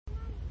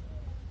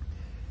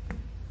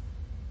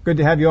Good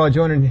to have you all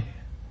joining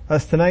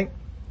us tonight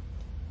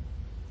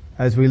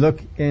as we look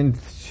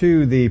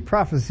into the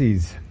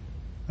prophecies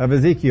of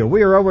Ezekiel.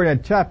 We are over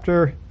at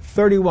chapter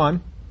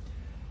 31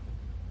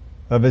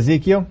 of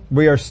Ezekiel.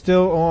 We are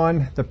still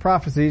on the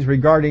prophecies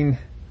regarding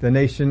the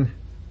nation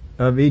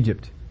of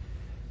Egypt.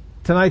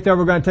 Tonight, though,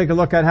 we're going to take a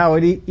look at how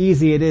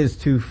easy it is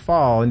to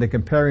fall into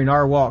comparing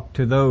our walk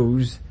to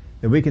those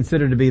that we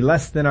consider to be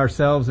less than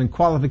ourselves in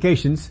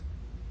qualifications,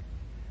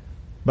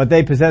 but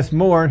they possess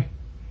more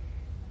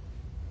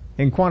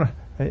in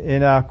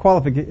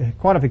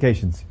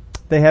qualifications.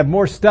 They have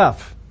more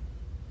stuff,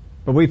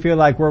 but we feel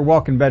like we're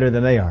walking better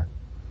than they are.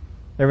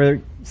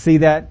 Ever see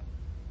that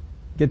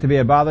get to be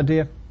a bother to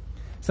you?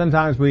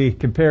 Sometimes we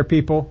compare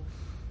people.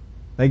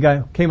 They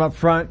came up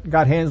front,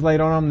 got hands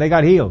laid on them, they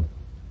got healed.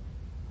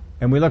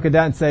 And we look at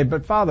that and say,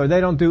 but Father,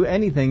 they don't do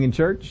anything in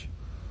church.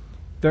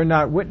 They're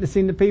not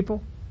witnessing to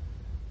people.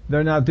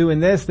 They're not doing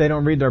this. They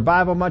don't read their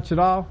Bible much at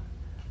all.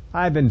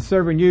 I've been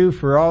serving you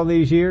for all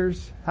these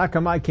years. How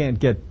come I can't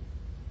get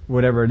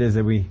whatever it is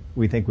that we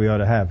think we ought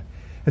to have?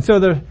 And so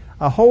there's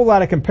a whole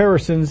lot of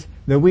comparisons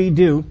that we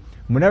do.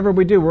 Whenever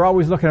we do, we're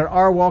always looking at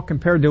our walk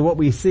compared to what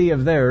we see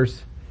of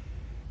theirs.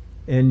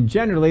 And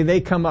generally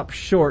they come up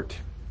short.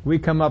 We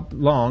come up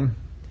long.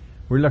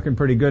 We're looking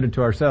pretty good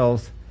to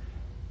ourselves.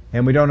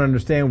 And we don't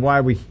understand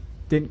why we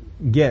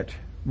didn't get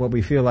what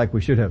we feel like we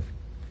should have.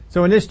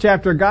 So in this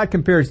chapter, God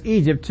compares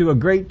Egypt to a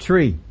great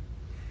tree.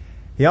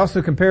 He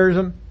also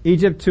compares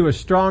Egypt to a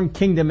strong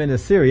kingdom in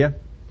Assyria.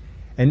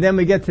 And then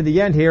we get to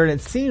the end here, and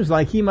it seems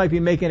like he might be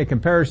making a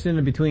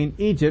comparison between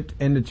Egypt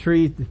and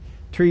the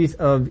trees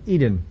of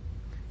Eden.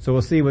 So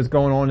we'll see what's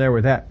going on there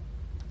with that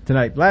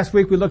tonight. Last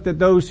week we looked at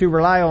those who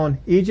rely on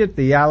Egypt,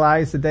 the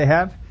allies that they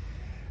have.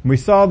 And we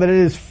saw that it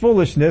is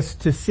foolishness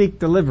to seek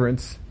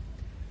deliverance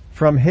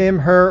from him,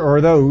 her,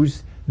 or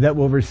those that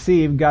will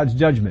receive God's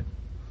judgment.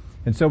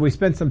 And so we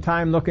spent some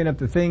time looking at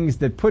the things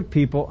that put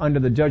people under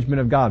the judgment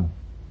of God.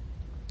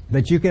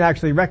 That you can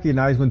actually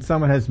recognize when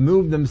someone has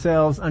moved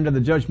themselves under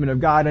the judgment of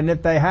God, and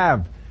if they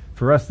have,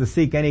 for us to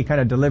seek any kind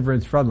of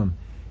deliverance from them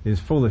is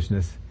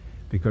foolishness,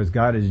 because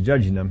God is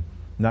judging them,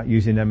 not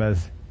using them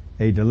as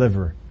a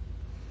deliverer.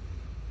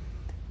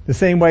 The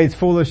same way it's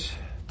foolish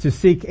to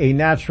seek a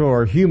natural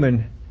or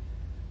human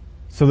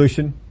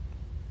solution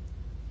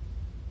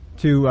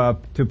to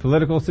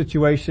political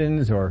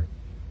situations or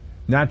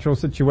natural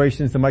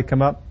situations that might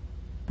come up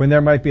when there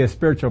might be a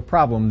spiritual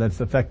problem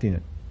that's affecting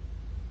it.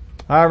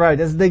 All right,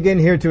 let's dig in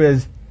here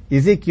to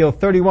Ezekiel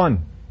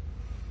 31.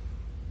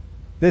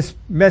 This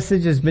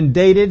message has been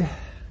dated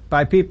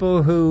by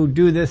people who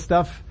do this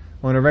stuff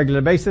on a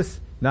regular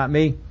basis, not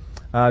me.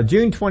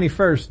 June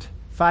 21st,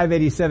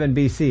 587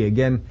 BC.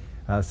 Again,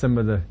 some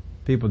of the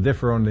people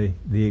differ on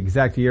the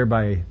exact year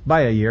by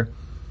a year,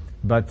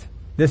 but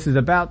this is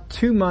about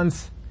 2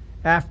 months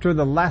after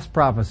the last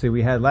prophecy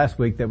we had last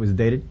week that was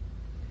dated.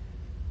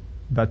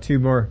 About two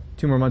more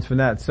months from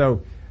that.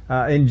 So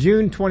in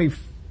June 21st,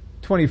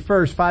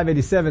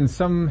 587,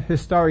 some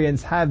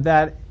historians have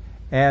that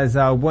as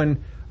one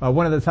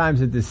of the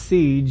times that the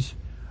siege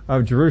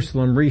of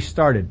Jerusalem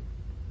restarted.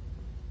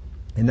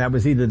 And that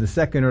was either the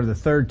second or the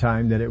third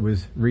time that it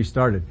was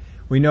restarted.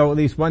 We know at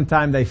least one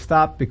time they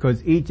stopped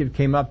because Egypt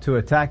came up to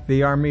attack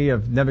the army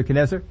of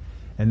Nebuchadnezzar,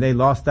 and they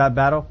lost that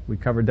battle. We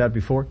covered that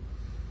before.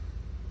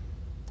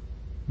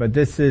 But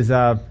this is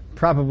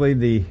probably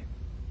the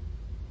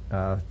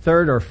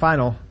third or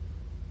final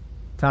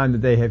time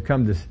that they have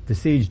come to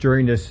siege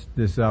during this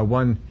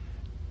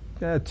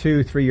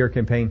 2-3 year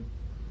campaign.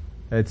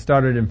 It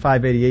started in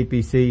 588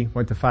 BC,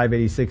 went to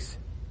 586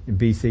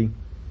 BC.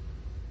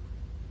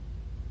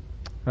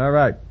 All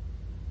right.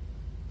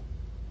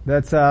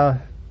 That's we're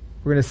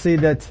going to see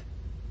that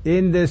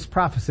in this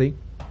prophecy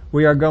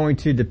we are going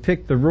to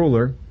depict the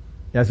ruler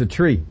as a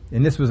tree.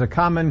 And this was a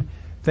common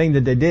thing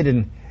that they did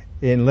in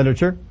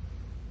literature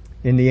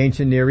in the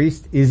ancient Near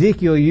East.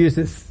 Ezekiel used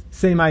this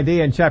same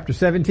idea in chapter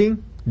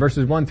 17,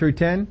 verses 1 through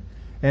 10,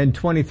 and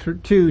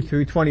 22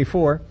 through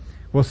 24.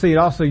 We'll see it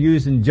also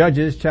used in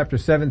Judges, chapter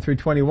 7 through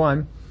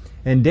 21,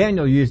 and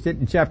Daniel used it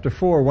in chapter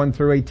 4, 1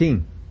 through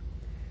 18.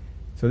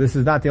 So this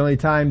is not the only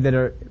time that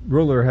a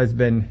ruler has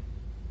been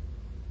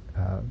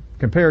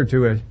compared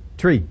to a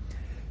tree.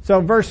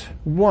 So verse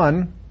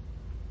 1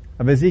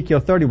 of Ezekiel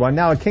 31,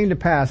 now it came to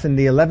pass in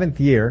the 11th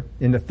year,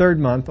 in the 3rd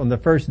month, on the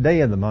 1st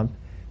day of the month,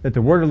 that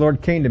the word of the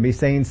Lord came to me,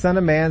 saying, Son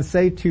of man,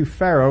 say to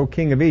Pharaoh,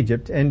 king of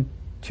Egypt, and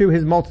to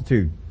his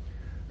multitude,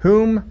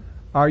 whom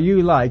are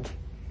you like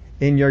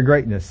in your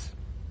greatness?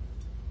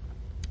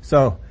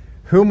 So,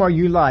 whom are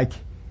you like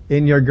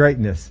in your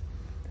greatness?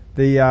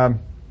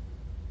 God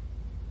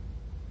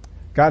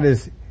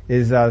is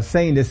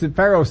saying this.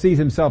 Pharaoh sees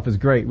himself as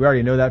great. We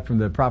already know that from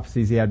the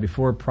prophecies he had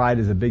before. Pride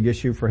is a big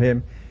issue for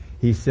him.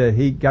 He said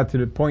he got to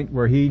the point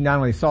where he not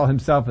only saw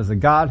himself as a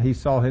god, he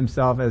saw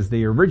himself as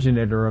the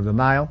originator of the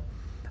Nile.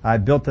 I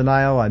built the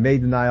Nile, I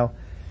made the Nile.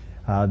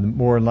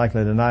 More than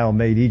likely the Nile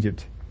made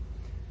Egypt.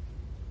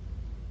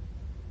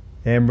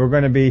 And we're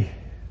going to be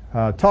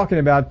talking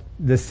about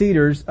the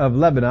cedars of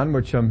Lebanon,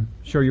 which I'm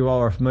sure you all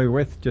are familiar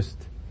with just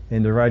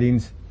in the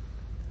writings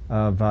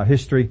of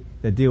history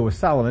that deal with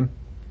Solomon.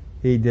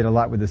 He did a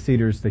lot with the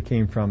cedars that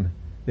came from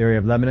the area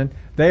of Lebanon.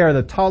 They are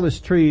the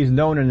tallest trees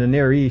known in the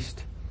Near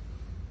East.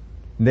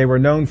 They were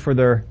known for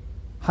their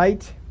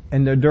height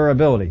and their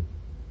durability.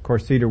 Of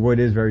course, cedar wood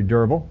is very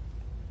durable.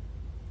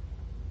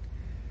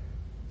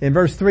 In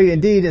verse 3,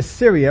 indeed,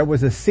 Assyria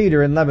was a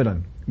cedar in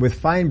Lebanon, with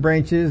fine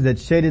branches that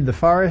shaded the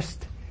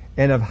forest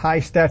and of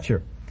high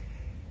stature.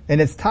 And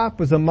its top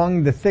was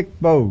among the thick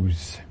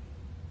boughs.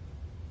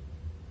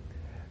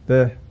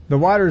 The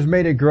waters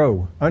made it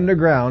grow.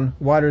 Underground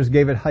waters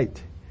gave it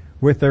height,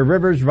 with their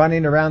rivers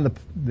running around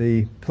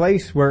the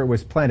place where it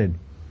was planted,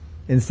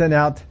 and sent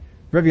out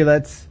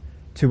rivulets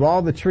to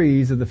all the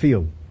trees of the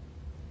field.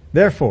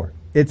 Therefore,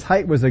 its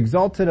height was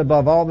exalted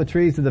above all the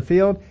trees of the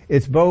field.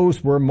 Its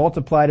boughs were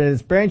multiplied, and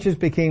its branches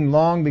became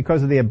long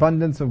because of the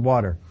abundance of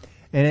water,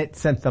 and it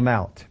sent them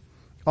out.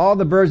 All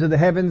the birds of the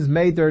heavens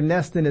made their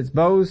nest in its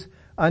boughs.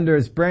 Under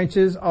its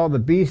branches, all the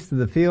beasts of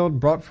the field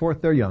brought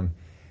forth their young.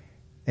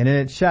 And in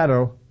its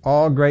shadow,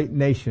 all great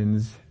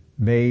nations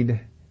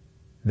made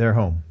their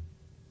home.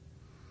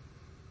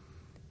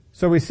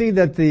 So we see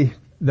that the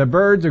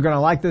birds are going to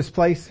like this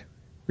place.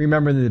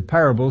 Remember in the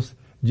parables,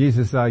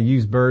 Jesus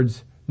used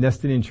birds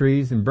nesting in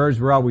trees, and birds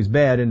were always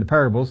bad in the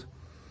parables.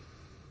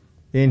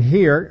 In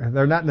here,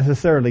 they're not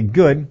necessarily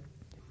good,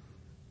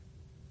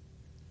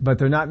 but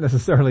they're not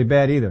necessarily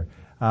bad either.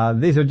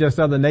 These are just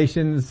other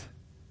nations,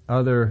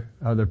 other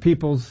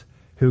peoples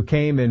who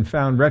came and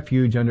found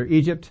refuge under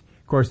Egypt.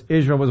 Of course,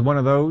 Israel was one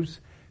of those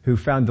who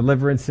found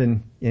deliverance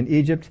in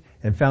Egypt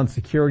and found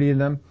security in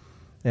them.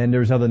 And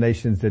there's other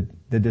nations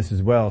that did this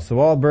as well. So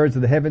all birds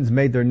of the heavens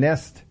made their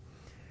nest.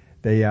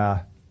 They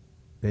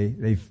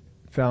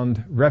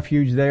found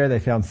refuge there. They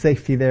found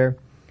safety there.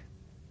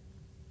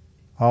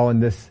 All in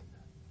this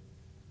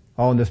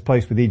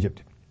place with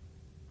Egypt.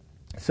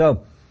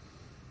 So,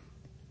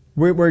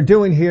 what we're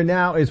doing here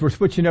now is we're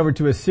switching over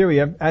to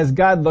Assyria. As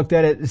God looked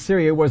at it,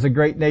 Assyria was a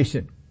great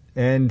nation.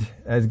 And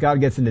as God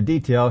gets into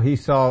detail, he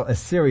saw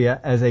Assyria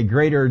as a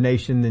greater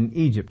nation than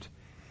Egypt.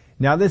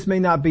 Now this may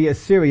not be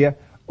Assyria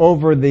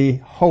over the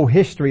whole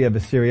history of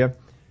Assyria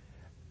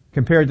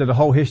compared to the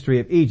whole history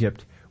of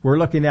Egypt. We're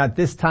looking at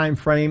this time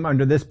frame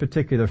under this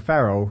particular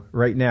pharaoh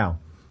right now.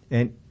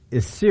 And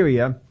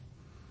Assyria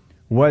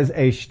was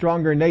a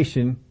stronger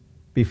nation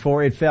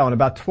before it fell. And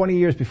about 20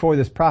 years before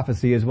this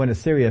prophecy is when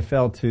Assyria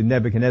fell to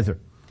Nebuchadnezzar.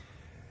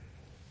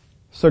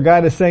 So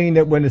God is saying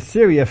that when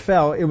Assyria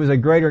fell, it was a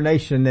greater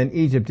nation than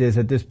Egypt is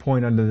at this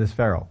point under this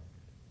pharaoh.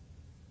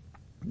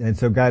 And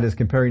so God is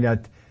comparing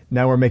that.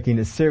 Now we're making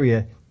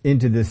Assyria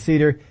into this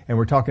cedar, and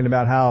we're talking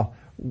about how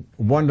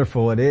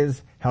wonderful it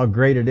is, how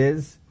great it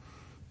is.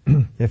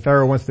 If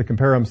Pharaoh wants to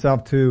compare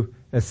himself to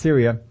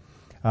Assyria,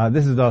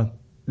 this is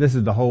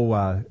the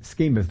whole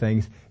scheme of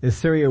things.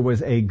 Assyria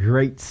was a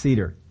great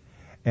cedar,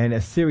 and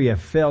Assyria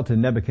fell to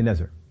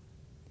Nebuchadnezzar.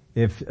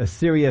 If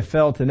Assyria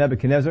fell to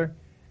Nebuchadnezzar,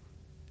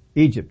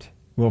 Egypt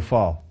will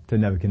fall to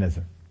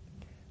Nebuchadnezzar.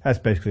 That's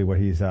basically what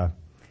he's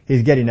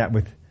getting at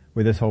with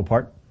this whole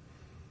part.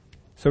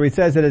 So he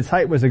says that its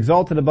height was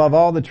exalted above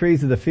all the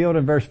trees of the field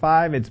in verse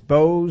 5. Its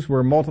boughs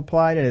were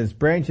multiplied, and its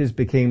branches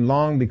became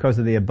long because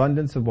of the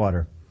abundance of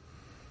water,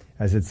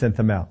 as it sent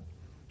them out.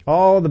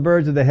 All the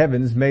birds of the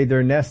heavens made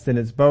their nest in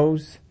its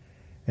boughs,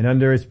 and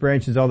under its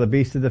branches all the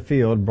beasts of the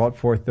field brought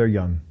forth their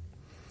young.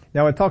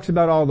 Now it talks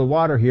about all the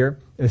water here.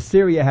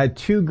 Assyria had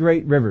two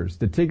great rivers,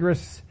 the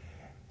Tigris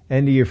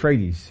and the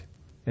Euphrates.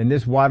 And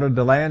this watered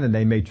the land, and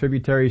they made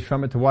tributaries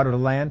from it to water the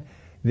land.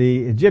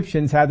 The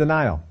Egyptians had the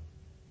Nile.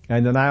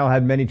 And the Nile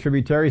had many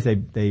tributaries.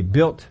 They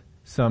built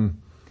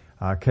some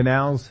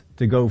canals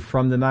to go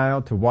from the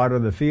Nile to water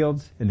the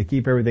fields and to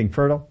keep everything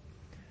fertile.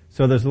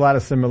 So there's a lot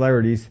of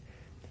similarities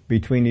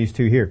between these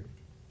two here.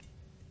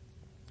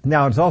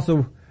 Now it's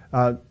also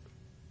a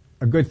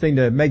good thing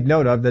to make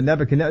note of that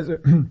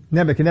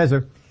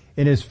Nebuchadnezzar,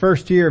 in his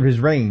first year of his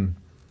reign,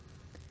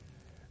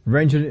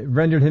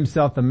 rendered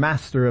himself the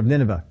master of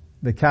Nineveh,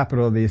 the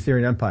capital of the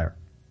Assyrian Empire.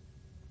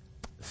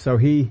 So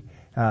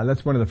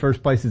that's one of the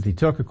first places he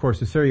took. Of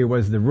course, Assyria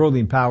was the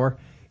ruling power.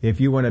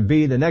 If you want to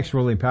be the next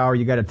ruling power,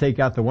 you got to take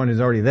out the one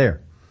who's already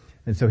there.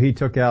 And so he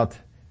took out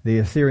the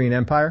Assyrian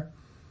Empire,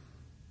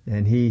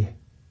 and he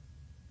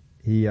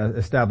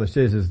established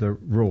his as the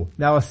rule.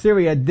 Now,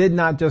 Assyria did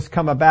not just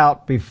come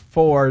about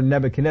before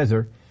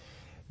Nebuchadnezzar.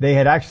 They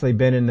had actually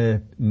been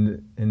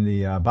in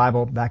the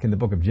Bible back in the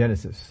book of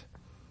Genesis.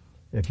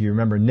 If you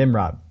remember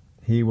Nimrod,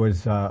 he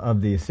was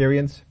of the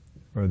Assyrians,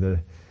 or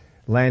the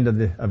land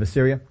of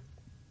Assyria.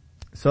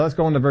 So let's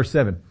go on to verse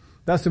 7.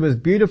 Thus it was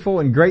beautiful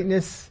in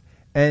greatness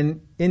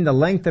and in the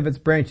length of its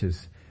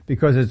branches,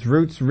 because its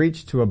roots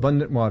reached to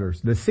abundant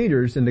waters. The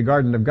cedars in the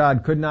garden of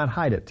God could not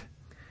hide it.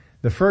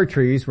 The fir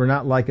trees were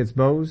not like its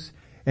boughs,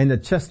 and the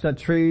chestnut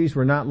trees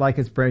were not like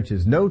its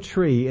branches. No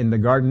tree in the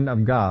garden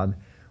of God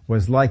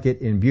was like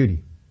it in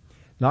beauty.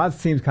 Now that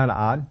seems kind of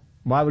odd.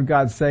 Why would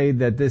God say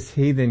that this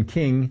heathen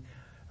king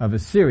of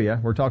Assyria,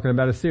 we're talking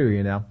about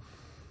Assyria now,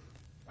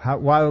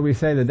 why would we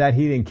say that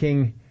heathen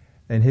king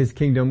and his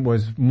kingdom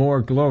was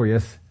more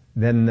glorious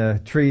than the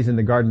trees in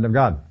the garden of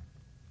God?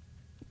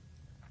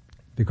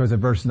 because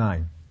of verse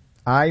 9.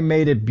 I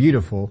made it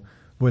beautiful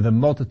with a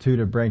multitude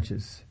of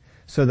branches,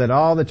 so that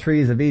all the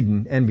trees of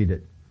Eden envied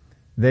it.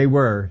 They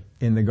were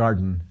in the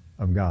garden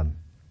of God.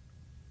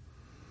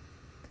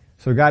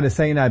 So God is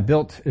saying, I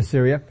built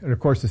Assyria. And of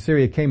course,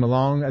 Assyria came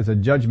along as a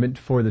judgment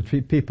for the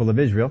people of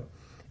Israel.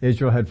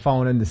 Israel had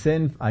fallen into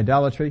sin,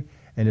 idolatry,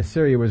 and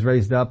Assyria was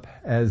raised up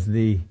as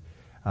the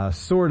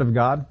sword of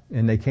God.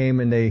 And they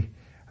came and they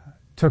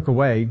took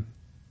away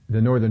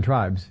the northern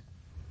tribes.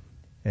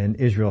 And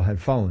Israel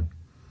had fallen.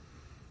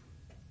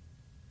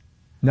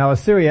 Now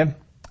Assyria,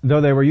 though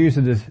they were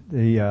using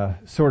the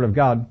sword of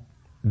God,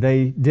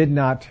 they did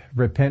not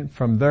repent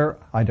from their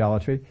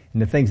idolatry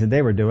and the things that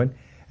they were doing.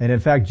 And in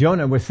fact,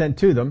 Jonah was sent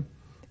to them.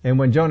 And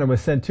when Jonah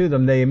was sent to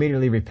them, they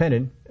immediately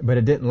repented, but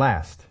it didn't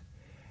last.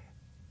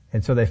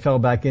 And so they fell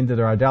back into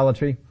their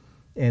idolatry.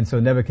 And so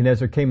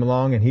Nebuchadnezzar came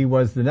along and he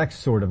was the next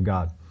sword of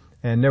God.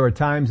 And there were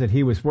times that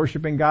he was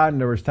worshiping God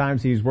and there was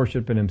times he was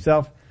worshiping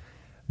himself.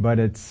 But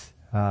it's,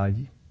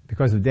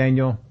 because of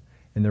Daniel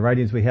and the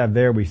writings we have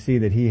there, we see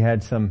that he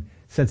had some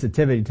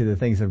sensitivity to the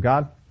things of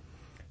God,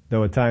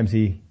 though at times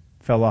he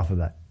fell off of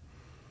that.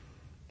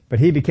 But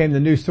he became the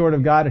new sword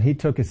of God and he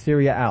took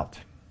Assyria out.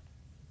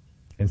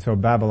 And so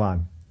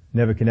Babylon,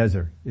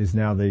 Nebuchadnezzar, is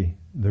now the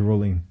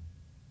ruling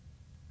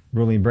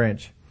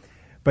branch.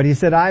 But he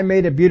said, I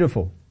made it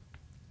beautiful.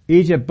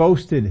 Egypt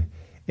boasted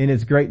in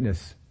its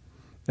greatness.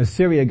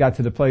 Assyria got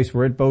to the place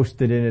where it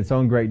boasted in its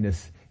own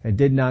greatness and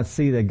did not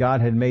see that God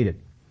had made it.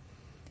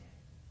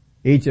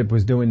 Egypt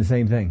was doing the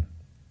same thing.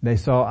 They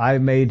saw, I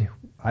made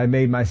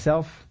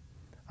myself.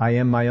 I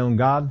am my own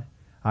God.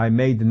 I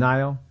made the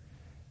Nile.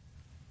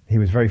 He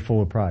was very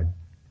full of pride.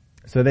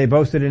 So they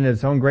boasted in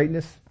its own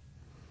greatness.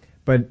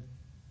 But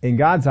in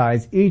God's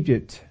eyes,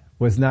 Egypt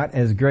was not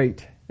as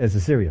great as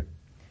Assyria.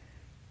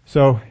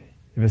 So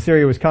if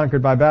Assyria was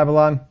conquered by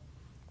Babylon,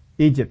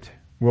 Egypt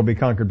will be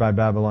conquered by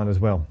Babylon as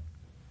well.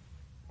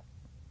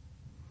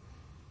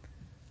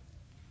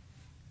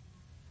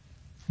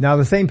 Now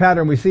the same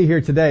pattern we see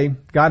here today,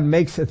 God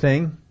makes a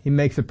thing, He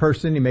makes a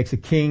person, He makes a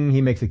king,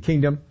 He makes a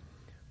kingdom,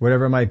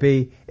 whatever it might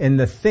be, and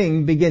the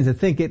thing begins to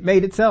think it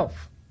made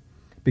itself,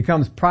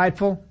 becomes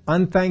prideful,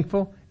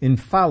 unthankful, and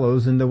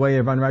follows in the way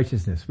of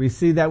unrighteousness. We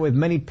see that with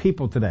many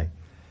people today.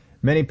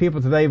 Many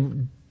people today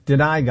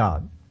deny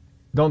God,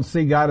 don't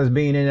see God as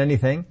being in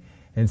anything,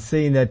 and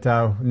seeing that,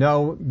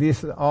 no,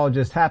 this all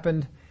just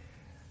happened,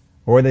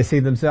 or they see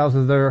themselves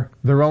as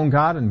their own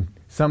God, and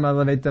some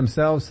elevate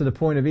themselves to the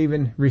point of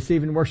even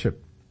receiving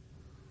worship.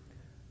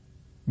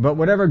 But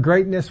whatever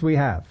greatness we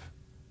have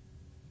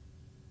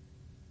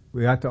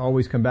to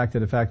always come back to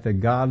the fact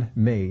that God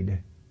made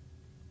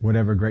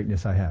whatever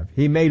greatness I have.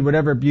 He made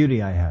whatever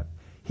beauty I have.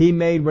 He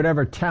made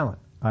whatever talent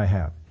I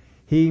have.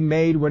 He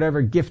made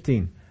whatever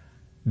gifting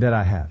that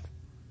I have.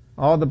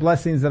 All the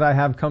blessings that I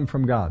have come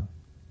from God.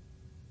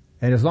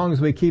 And as long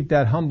as we keep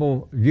that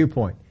humble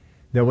viewpoint,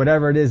 that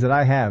whatever it is that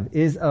I have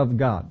is of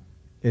God.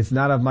 It's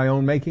not of my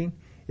own making.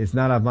 It's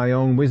not of my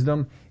own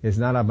wisdom. It's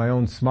not of my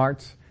own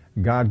smarts.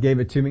 God gave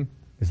it to me.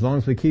 As long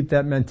as we keep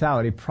that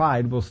mentality,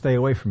 pride will stay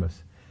away from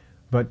us.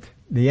 But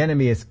the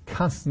enemy is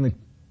constantly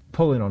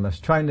pulling on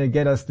us, trying to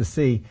get us to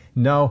see,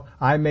 no,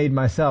 I made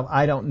myself.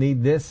 I don't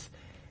need this.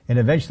 And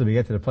eventually we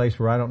get to the place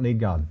where I don't need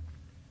God.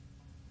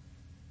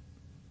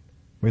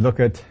 We look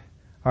at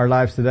our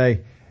lives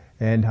today,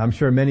 and I'm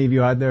sure many of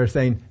you out there are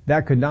saying,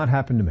 that could not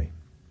happen to me.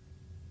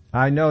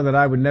 I know that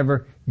I would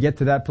never get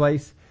to that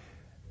place.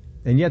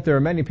 And yet there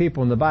are many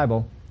people in the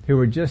Bible who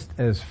are just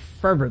as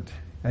fervent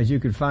as you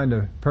could find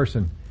a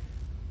person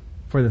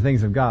for the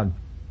things of God,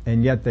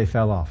 and yet they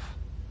fell off.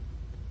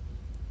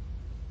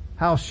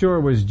 How sure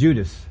was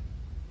Judas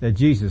that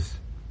Jesus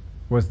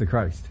was the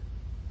Christ,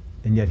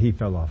 and yet he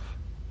fell off?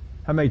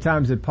 How many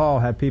times did Paul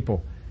have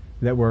people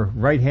that were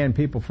right-hand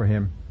people for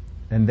him,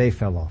 and they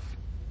fell off?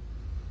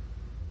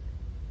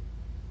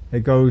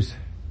 It goes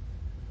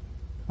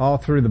all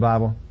through the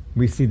Bible.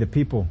 We see the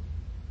people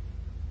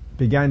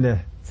began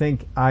to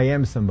think, I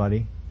am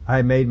somebody.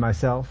 I made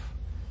myself.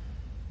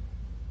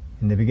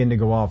 And they begin to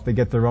go off. They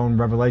get their own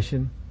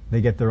revelation.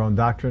 They get their own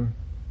doctrine.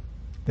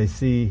 They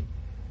see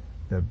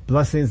the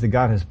blessings that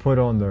God has put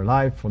on their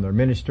life, on their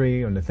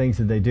ministry, on the things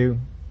that they do.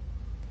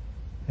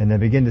 And they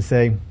begin to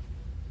say,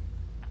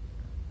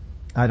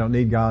 I don't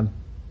need God.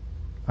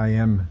 I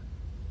am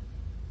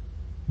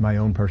my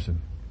own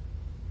person.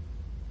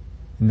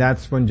 And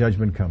that's when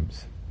judgment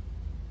comes.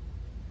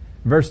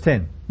 Verse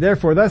 10.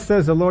 Therefore, thus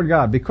says the Lord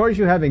God, because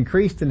you have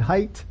increased in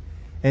height,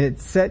 and it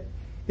set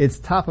its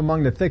top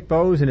among the thick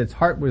boughs, and its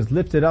heart was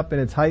lifted up in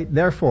its height,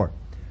 therefore,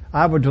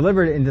 I will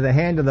deliver it into the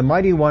hand of the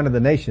mighty one of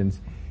the nations,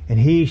 and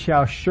he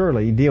shall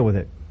surely deal with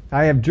it.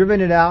 I have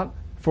driven it out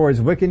for its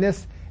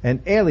wickedness,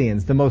 and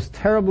aliens, the most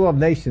terrible of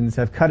nations,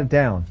 have cut it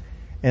down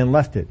and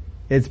left it.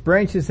 Its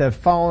branches have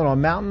fallen on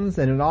mountains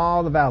and in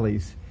all the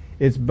valleys.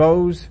 Its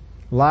boughs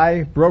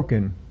lie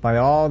broken by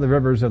all the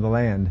rivers of the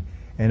land,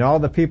 and all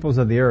the peoples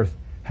of the earth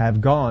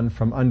have gone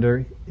from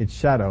under its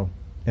shadow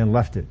and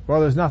left it.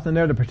 Well, there's nothing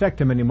there to protect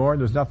them anymore.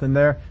 There's nothing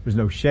there. There's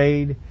no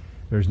shade.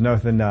 There's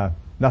nothing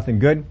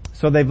good.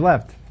 So they've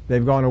left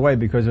They've gone away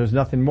because there's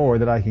nothing more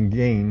that I can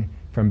gain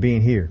from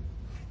being here.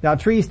 Now,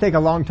 trees take a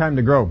long time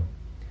to grow.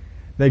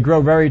 They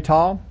grow very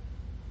tall.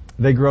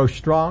 They grow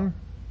strong.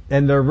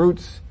 And their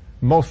roots,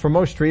 for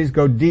most trees,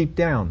 go deep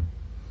down.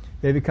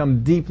 They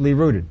become deeply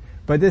rooted.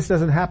 But this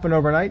doesn't happen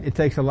overnight. It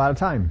takes a lot of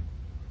time.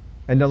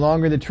 And the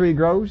longer the tree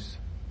grows,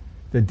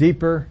 the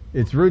deeper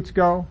its roots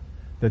go,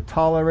 the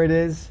taller it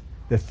is,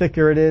 the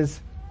thicker it is.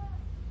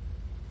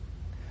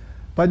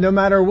 But no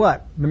matter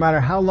what, no matter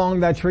how long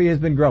that tree has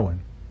been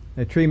growing,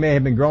 the tree may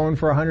have been growing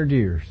for 100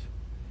 years.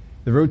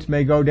 The roots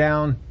may go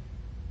down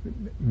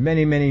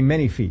many, many,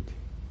 many feet.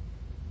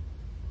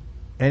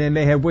 And it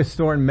may have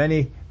withstood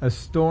many a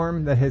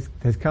storm that has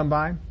come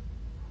by.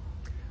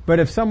 But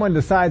if someone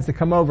decides to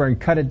come over and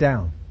cut it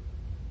down,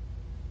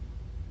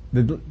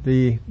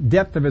 the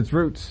depth of its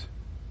roots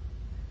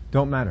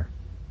don't matter.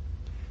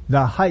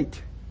 The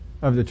height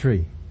of the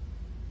tree,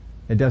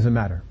 it doesn't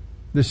matter.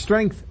 The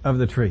strength of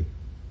the tree,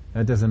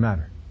 that doesn't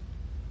matter.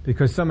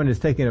 Because someone is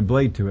taking a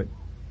blade to it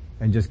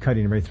and just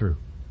cutting right through.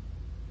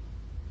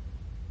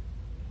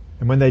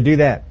 And when they do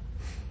that,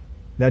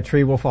 that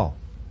tree will fall.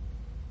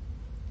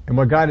 And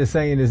what God is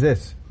saying is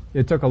this: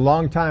 it took a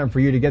long time for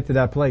you to get to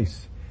that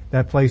place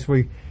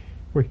where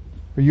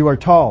you are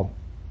tall,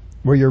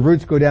 where your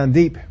roots go down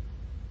deep,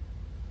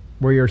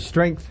 where your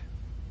strength,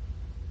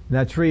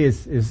 that tree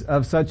is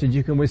of such that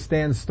you can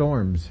withstand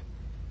storms,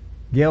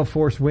 gale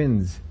force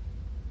winds.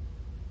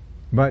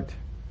 But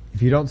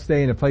if you don't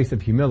stay in a place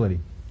of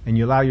humility and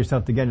you allow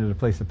yourself to get into a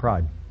place of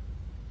pride,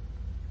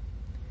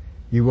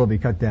 you will be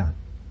cut down.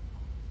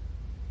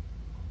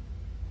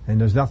 And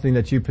there's nothing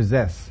that you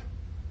possess,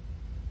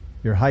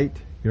 your height,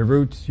 your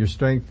roots, your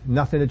strength,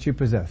 nothing that you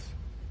possess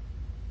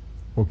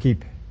will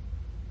keep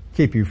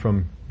you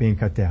from being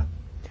cut down.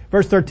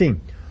 Verse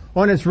 13,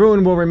 on its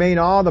ruin will remain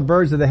all the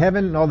birds of the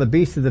heaven, and all the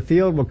beasts of the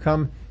field will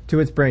come to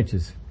its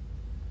branches.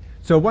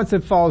 So once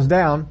it falls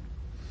down,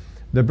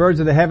 the birds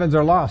of the heavens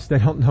are lost. They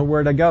don't know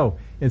where to go.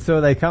 And so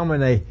they come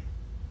and they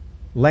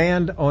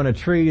land on a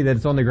tree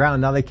that's on the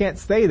ground. Now they can't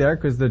stay there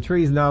because the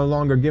tree's no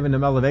longer giving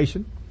them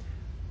elevation,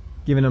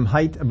 giving them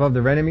height above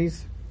their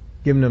enemies,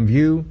 giving them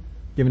view,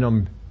 giving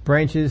them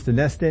branches to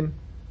nest in.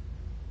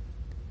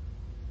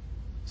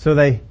 So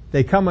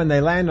they come and they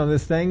land on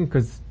this thing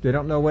because they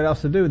don't know what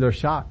else to do. They're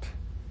shocked.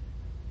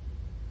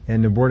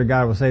 And the Word of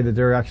God will say that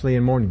they're actually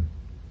in mourning.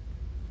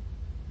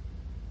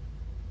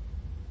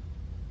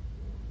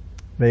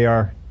 They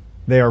are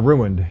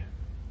ruined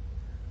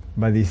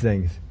by these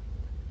things.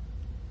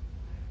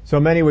 So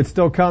many would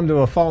still come to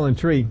a fallen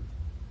tree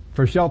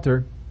for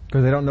shelter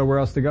because they don't know where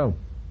else to go.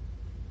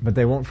 But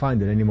they won't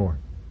find it anymore.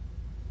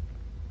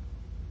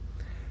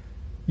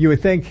 You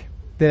would think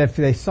that if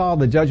they saw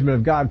the judgment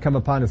of God come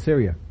upon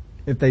Assyria,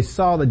 if they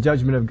saw the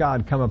judgment of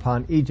God come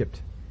upon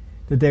Egypt,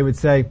 that they would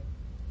say,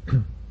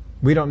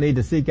 we don't need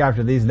to seek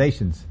after these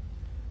nations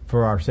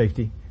for our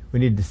safety. We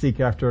need to seek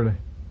after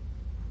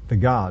the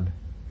God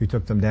who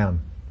took them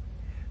down.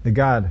 The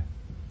God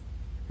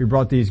who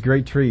brought these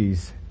great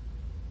trees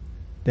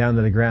down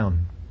to the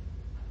ground.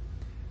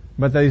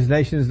 But these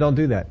nations don't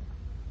do that.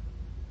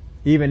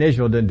 Even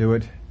Israel didn't do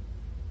it.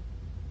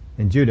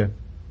 And Judah.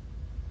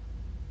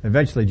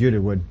 Eventually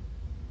Judah would.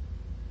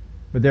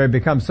 But they had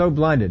become so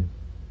blinded,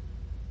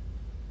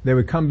 they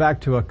would come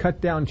back to a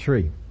cut down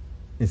tree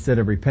instead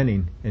of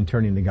repenting and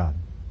turning to God.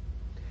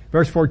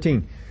 Verse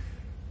 14.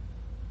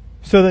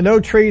 So that no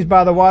trees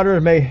by the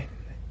water may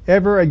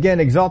ever again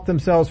exalt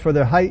themselves for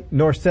their height,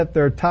 nor set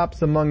their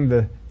tops among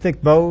the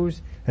thick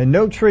boughs, and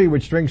no tree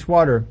which drinks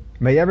water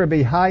may ever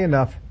be high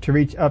enough to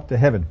reach up to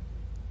heaven.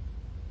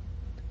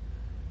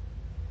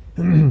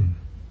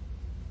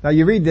 Now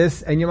you read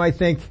this and you might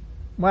think,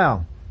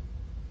 wow,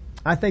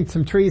 I think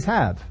some trees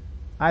have.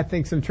 I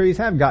think some trees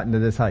have gotten to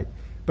this height.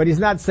 But he's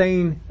not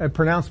saying a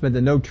pronouncement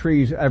that no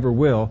trees ever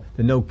will,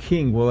 that no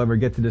king will ever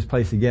get to this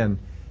place again.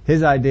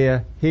 His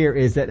idea here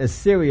is that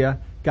Assyria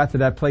got to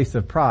that place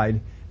of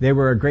pride. They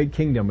were a great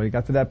kingdom, but they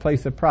got to that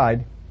place of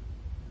pride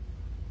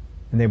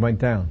and they went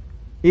down.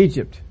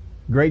 Egypt,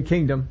 great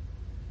kingdom,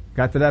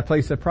 got to that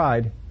place of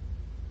pride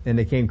and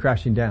they came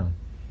crashing down.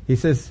 He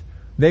says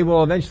they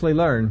will eventually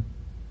learn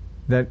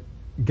that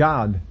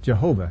God,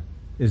 Jehovah,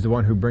 is the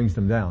one who brings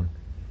them down.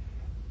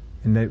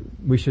 And that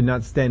we should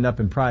not stand up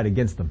in pride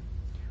against them.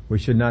 We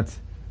should not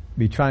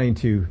be trying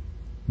to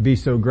be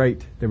so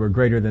great that we're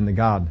greater than the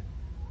God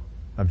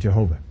of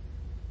Jehovah.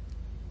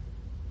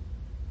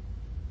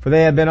 For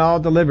they have been all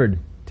delivered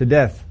to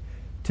death,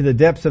 to the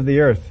depths of the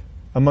earth,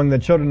 among the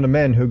children of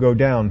men who go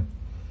down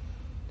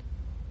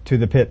to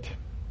the pit.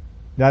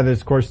 That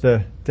is, of course,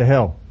 to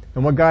hell.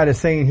 And what God is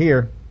saying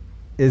here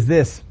is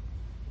this.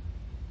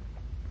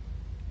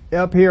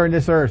 Up here in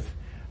this earth,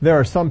 there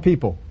are some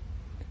people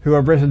who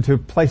have risen to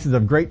places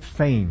of great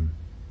fame,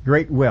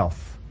 great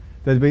wealth.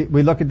 That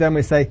we look at them and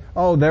we say,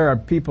 oh, there are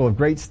people of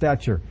great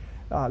stature.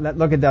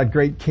 Look at that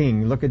great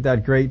king. Look at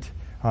that great,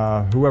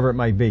 whoever it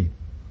might be.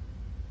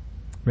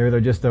 Maybe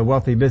they're just a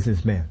wealthy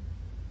businessman.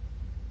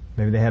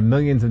 Maybe they have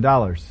millions of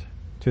dollars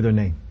to their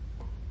name.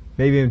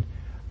 Maybe even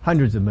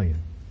hundreds of millions.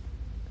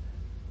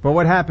 But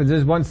what happens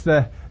is once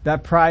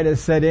that pride is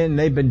set in, and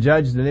they've been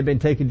judged and they've been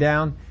taken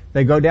down,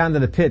 they go down to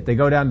the pit, they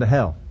go down to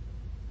hell.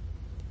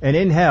 And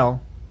in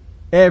hell,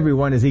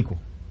 everyone is equal.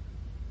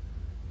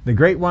 The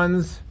great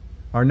ones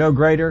are no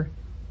greater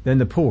than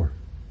the poor,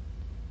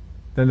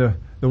 than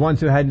the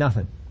ones who had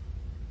nothing.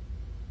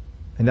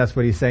 And that's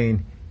what he's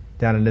saying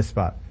down in this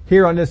spot.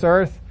 Here on this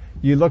earth,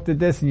 you looked at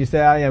this and you say,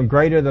 I am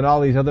greater than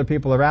all these other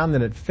people around,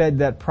 and it fed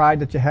that pride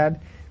that you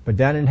had. But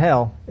down in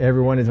hell,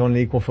 everyone is on an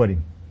equal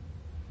footing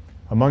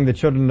among the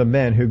children of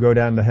men who go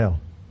down to hell.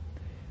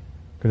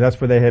 Because that's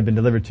where they have been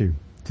delivered to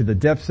the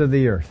depths of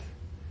the earth.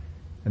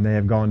 And they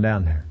have gone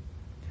down there.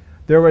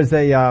 There was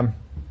a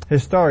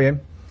historian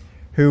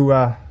who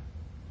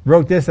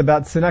wrote this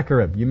about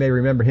Sennacherib. You may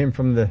remember him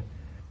from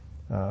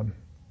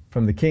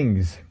the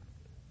Kings.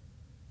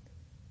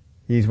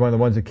 He's one of the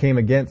ones that came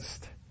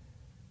against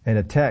and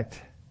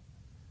attacked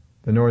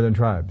the northern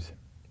tribes.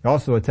 He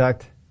also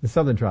attacked the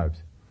southern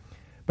tribes.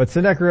 But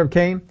Sennacherib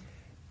came,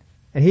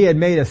 and he had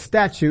made a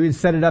statue and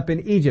set it up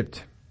in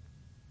Egypt.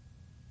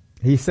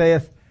 He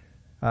saith,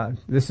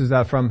 this is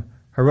from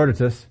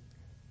Herodotus,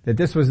 that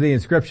this was the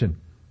inscription.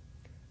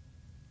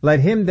 Let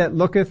him that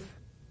looketh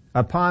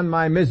upon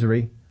my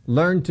misery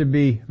learn to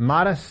be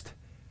modest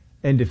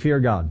and to fear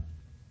God.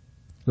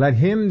 Let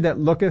him that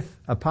looketh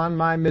upon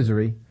my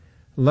misery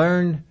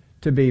learn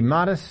to be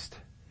modest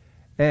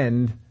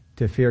and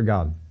to fear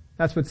God.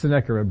 That's what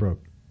Sennacherib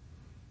wrote.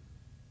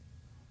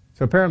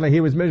 So apparently he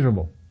was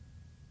miserable.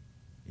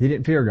 He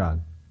didn't fear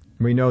God.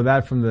 We know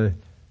that from the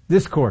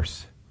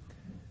discourse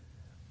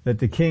that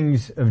the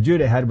kings of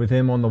Judah had with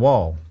him on the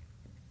wall.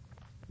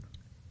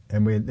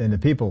 And the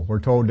people were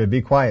told to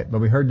be quiet, but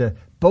we heard the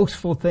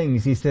boastful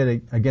things he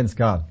said against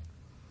God.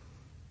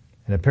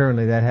 And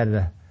apparently that had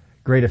a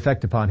great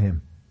effect upon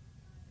him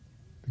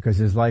because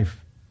his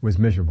life was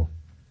miserable.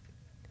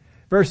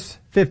 Verse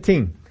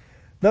 15.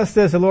 Thus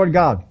says the Lord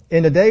God,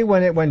 in the day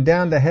when it went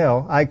down to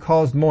hell, I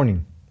caused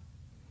mourning.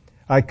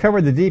 I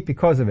covered the deep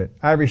because of it.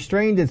 I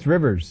restrained its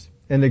rivers,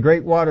 and the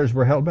great waters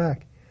were held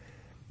back.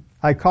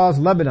 I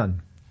caused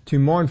Lebanon to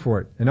mourn for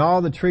it, and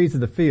all the trees of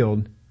the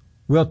field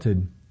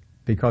wilted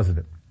because of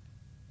it.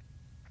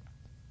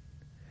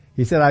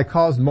 He said, I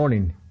caused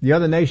mourning. The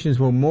other nations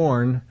will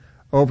mourn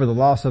over the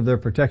loss of their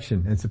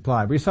protection and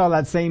supply. We saw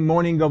that same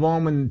mourning go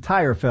on when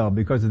Tyre fell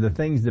because of the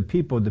things the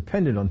people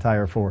depended on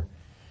Tyre for.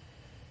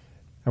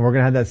 And we're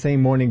going to have that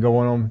same mourning go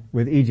on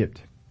with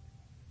Egypt.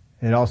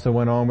 And it also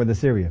went on with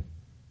Assyria.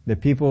 The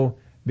people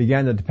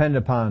began to depend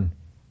upon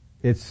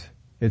its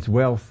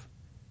wealth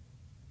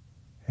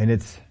and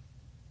its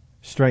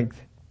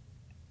strength.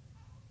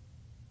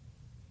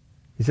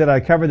 He said, I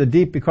cover the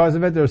deep because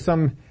of it. There's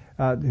some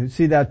who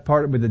see that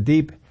part with the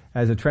deep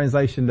as a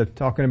translation of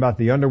talking about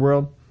the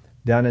underworld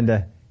down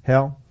into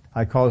hell.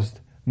 I caused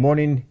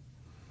mourning.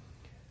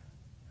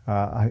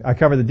 I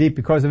cover the deep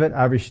because of it.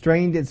 I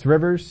restrained its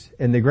rivers,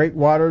 and the great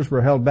waters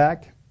were held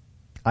back.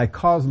 I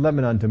caused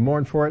Lebanon to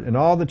mourn for it, and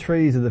all the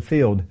trees of the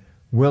field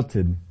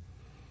wilted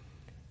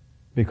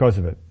because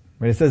of it.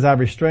 When it says, I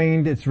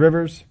restrained its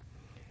rivers,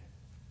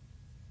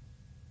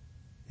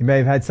 it may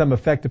have had some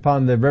effect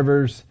upon the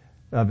rivers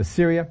of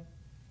Assyria,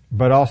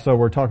 but also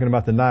we're talking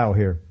about the Nile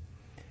here.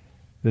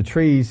 The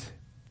trees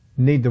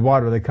need the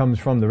water that comes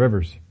from the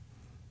rivers,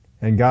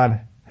 and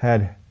God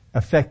had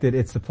affected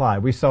its supply.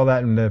 We saw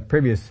that in the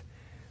previous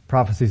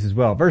prophecies as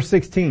well. Verse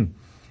 16,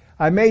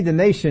 I made the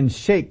nations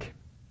shake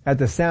at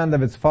the sound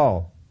of its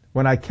fall,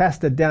 when I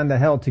cast it down to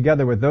hell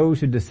together with those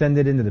who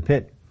descended into the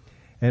pit.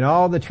 And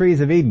all the trees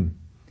of Eden,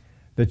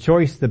 the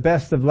choice, the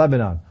best of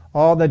Lebanon,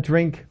 all that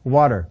drink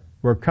water,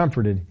 were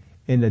comforted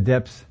in the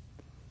depths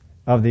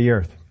of the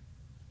earth.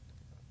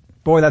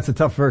 Boy, that's a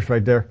tough verse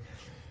right there.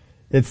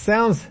 It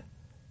sounds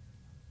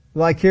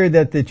like here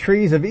that the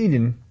trees of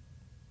Eden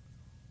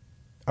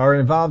are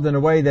involved in a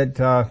way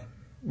that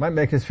might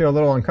make us feel a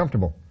little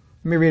uncomfortable.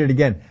 Let me read it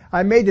again.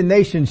 I made the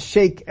nations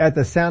shake at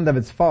the sound of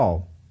its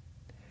fall,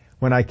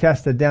 when I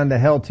cast it down to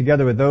hell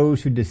together with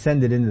those who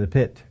descended into the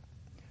pit.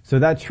 So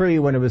that tree,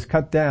 when it was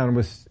cut down,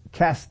 was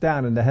cast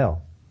down into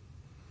hell.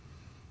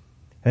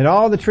 And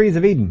all the trees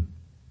of Eden,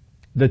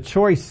 the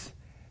choice,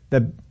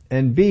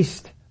 and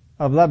best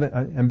of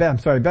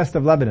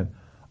Lebanon,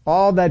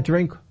 all that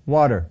drink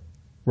water,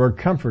 were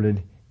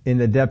comforted in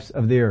the depths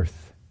of the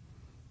earth.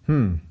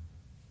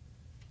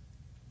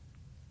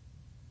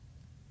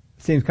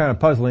 Seems kind of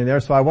puzzling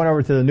there, so I went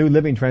over to the New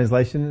Living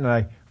Translation and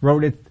I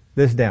wrote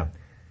this down.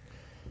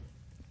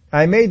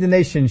 I made the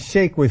nation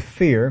shake with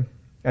fear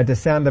at the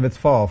sound of its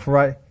fall, for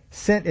I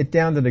sent it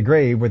down to the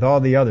grave with all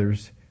the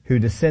others who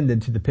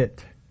descended to the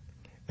pit.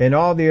 And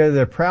all the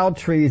other proud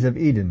trees of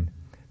Eden,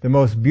 the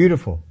most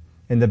beautiful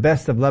and the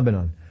best of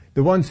Lebanon,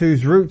 the ones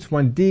whose roots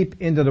went deep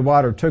into the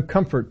water, took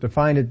comfort to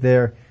find it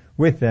there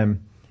with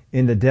them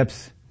in the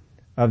depths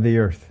of the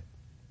earth.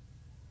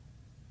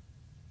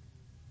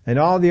 And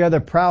all the other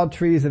proud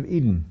trees of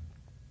Eden,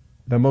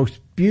 the most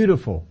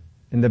beautiful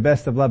and the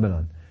best of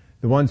Lebanon,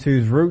 the ones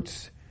whose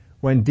roots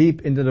went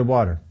deep into the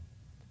water,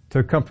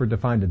 took comfort to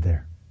find it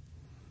there.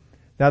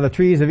 Now the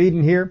trees of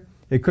Eden here,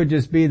 it could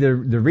just be the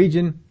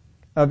region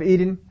of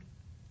Eden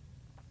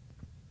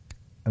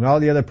and all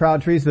the other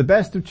proud trees, the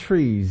best of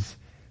trees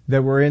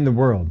that were in the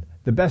world,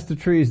 the best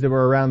of trees that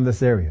were around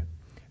this area.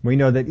 We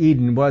know that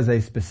Eden was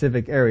a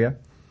specific area.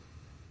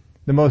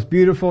 The most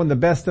beautiful and the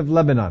best of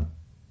Lebanon,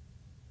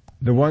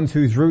 the ones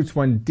whose roots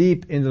went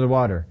deep into the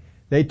water.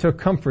 They took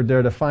comfort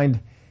there to find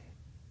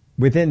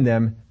within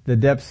them the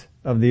depths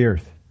of the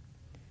earth.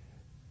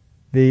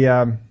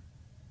 The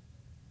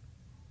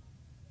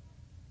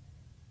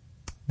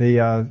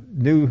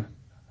new,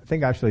 I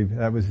think actually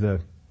that was the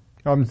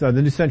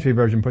New Century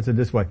Version puts it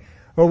this way.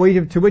 O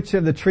Egypt, to which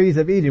of the trees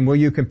of Eden will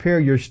you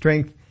compare your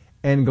strength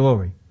and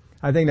glory?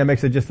 I think that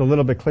makes it just a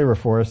little bit clearer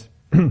for us.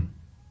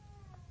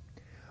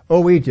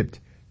 O Egypt,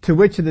 to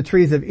which of the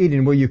trees of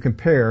Eden will you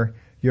compare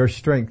your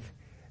strength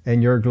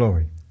and your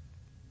glory?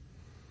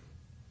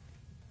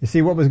 You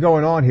see, what was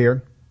going on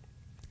here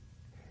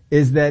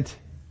is that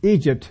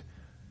Egypt,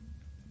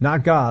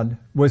 not God,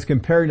 was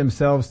comparing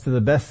themselves to the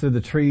best of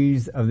the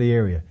trees of the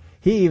area.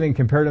 He even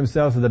compared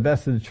himself to the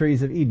best of the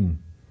trees of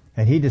Eden.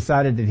 And he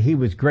decided that he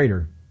was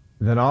greater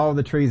than all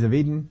the trees of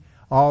Eden,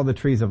 all the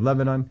trees of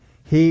Lebanon.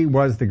 He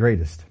was the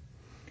greatest.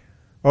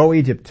 O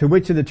Egypt, to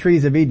which of the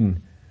trees of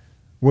Eden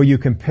will you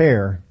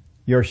compare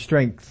your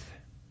strength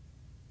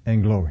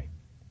and glory?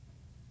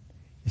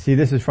 You see,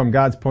 this is from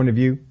God's point of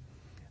view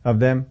of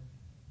them,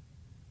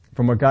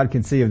 from what God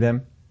can see of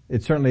them.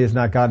 It certainly is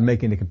not God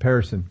making the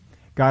comparison.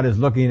 God is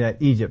looking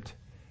at Egypt.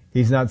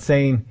 He's not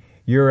saying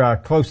you're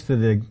close to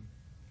the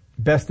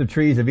best of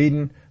trees of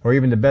Eden or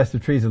even the best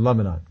of trees of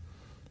Lebanon.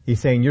 He's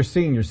saying you're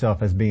seeing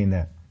yourself as being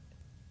that.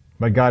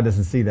 But God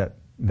doesn't see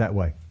that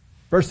way.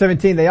 Verse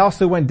 17, they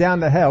also went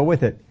down to hell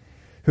with it,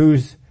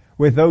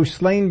 with those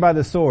slain by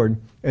the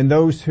sword, and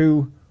those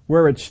who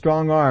were its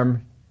strong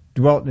arm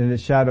dwelt in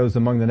its shadows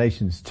among the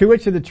nations. To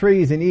which of the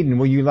trees in Eden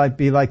will you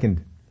be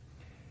likened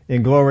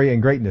in glory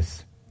and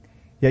greatness?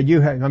 Yet you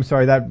have, I'm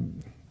sorry, that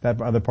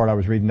other part I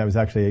was reading, that was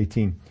actually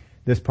 18.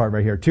 This part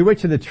right here. To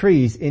which of the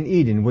trees in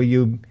Eden will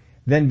you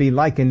then be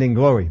likened in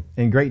glory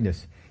and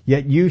greatness?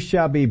 Yet you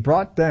shall be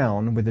brought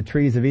down with the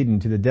trees of Eden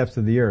to the depths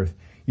of the earth.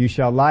 You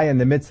shall lie in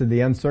the midst of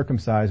the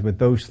uncircumcised with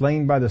those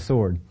slain by the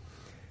sword.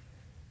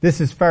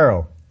 This is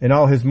Pharaoh and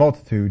all his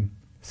multitude,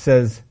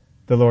 says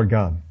the Lord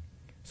God.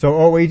 So,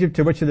 O Egypt,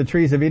 to which of the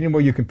trees of Eden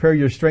will you compare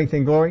your strength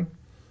and glory?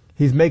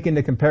 He's making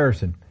the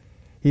comparison.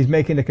 He's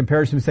making the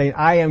comparison saying,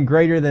 I am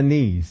greater than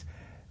these.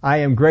 I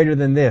am greater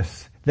than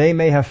this. They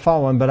may have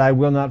fallen, but I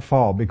will not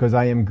fall because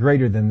I am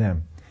greater than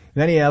them.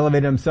 And then he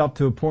elevated himself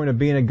to a point of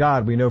being a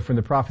god, we know from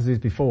the prophecies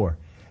before.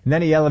 And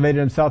then he elevated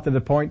himself to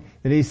the point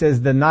that he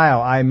says, the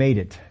Nile, I made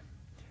it.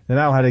 The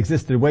Nile had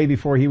existed way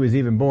before he was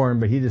even born,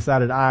 but he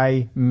decided,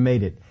 I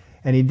made it.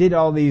 And he did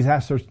all these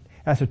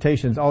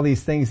assertions, all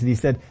these things that he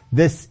said,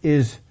 this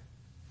is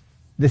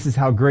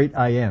how great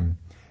I am.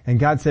 And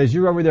God says,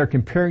 you're over there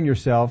comparing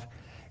yourself,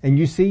 and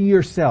you see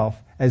yourself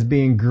as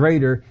being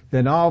greater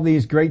than all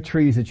these great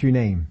trees that you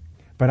name.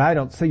 But I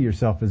don't see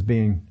yourself as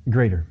being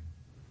greater.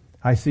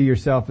 I see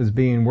yourself as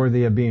being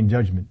worthy of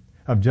judgment.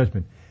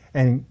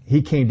 And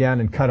he came down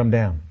and cut them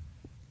down.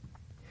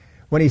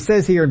 When he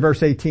says here in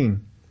verse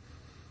 18,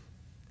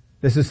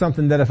 this is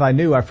something that if I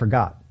knew, I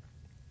forgot.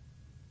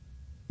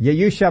 Yet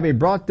you shall be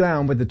brought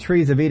down with the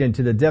trees of Eden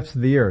to the depths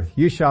of the earth.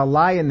 You shall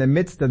lie in the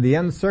midst of the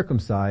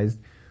uncircumcised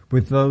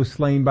with those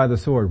slain by the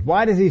sword.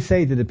 Why does he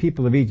say to the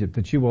people of Egypt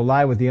that you will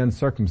lie with the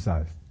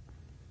uncircumcised?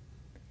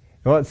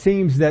 Well, it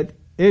seems that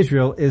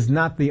Israel is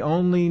not the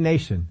only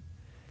nation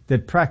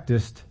that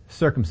practiced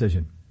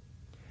circumcision.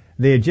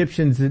 The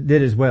Egyptians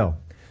did as well.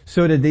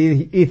 So did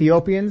the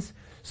Ethiopians,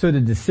 so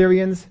did the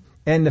Syrians,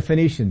 and the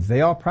Phoenicians.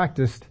 They all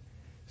practiced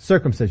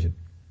circumcision.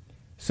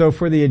 So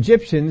for the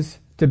Egyptians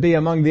to be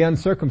among the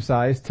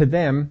uncircumcised, to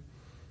them,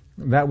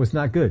 that was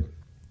not good.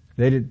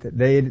 They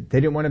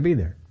didn't want to be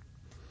there.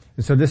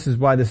 And so this is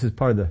why this is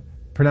part of the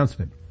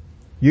pronouncement.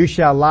 You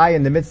shall lie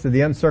in the midst of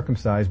the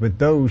uncircumcised with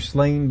those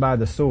slain by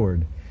the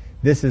sword.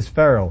 This is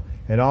Pharaoh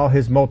and all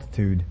his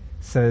multitude,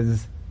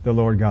 says the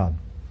Lord God.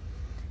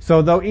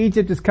 So though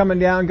Egypt is coming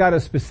down, God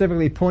is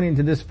specifically pointing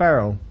to this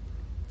Pharaoh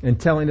and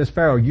telling this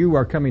Pharaoh, you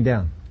are coming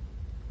down.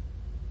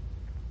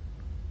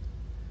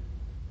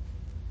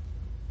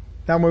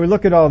 Now when we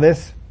look at all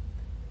this,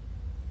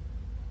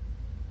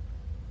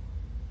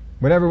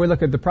 whenever we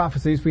look at the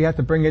prophecies, we have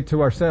to bring it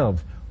to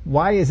ourselves.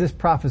 Why is this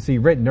prophecy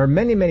written? There are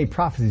many, many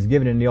prophecies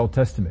given in the Old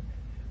Testament.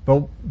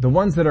 But the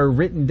ones that are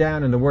written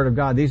down in the Word of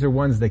God, these are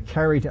ones that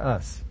carry to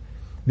us.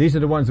 These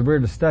are the ones that we're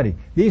to study.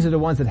 These are the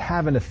ones that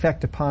have an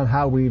effect upon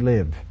how we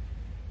live.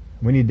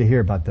 We need to hear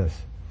about this.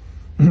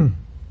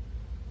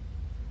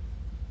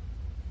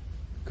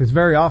 Because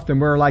very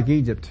often we're like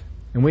Egypt,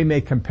 and we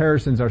make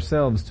comparisons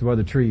ourselves to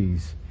other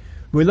trees.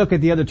 We look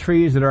at the other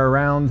trees that are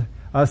around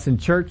us in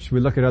church. We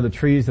look at other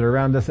trees that are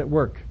around us at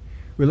work.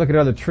 We look at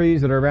other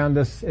trees that are around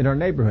us in our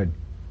neighborhood.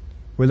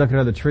 We look at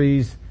other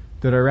trees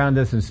that are around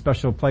us in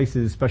special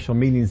places, special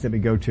meetings that we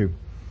go to.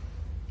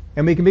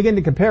 And we can begin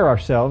to compare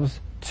ourselves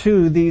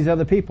to these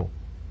other people.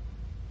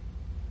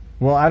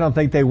 Well, I don't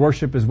think they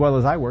worship as well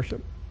as I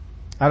worship.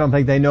 I don't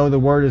think they know the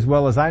Word as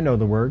well as I know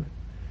the Word.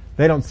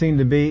 They don't seem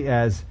to be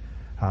as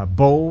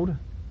bold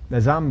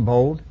as I'm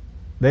bold.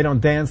 They don't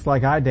dance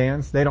like I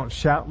dance. They don't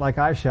shout like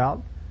I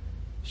shout.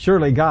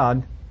 Surely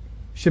God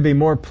should be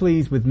more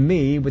pleased with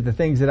me, with the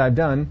things that I've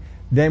done,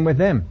 than with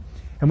them.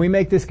 And we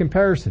make this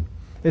comparison,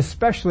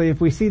 especially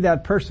if we see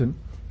that person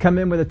come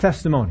in with a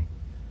testimony.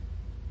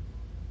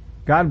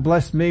 God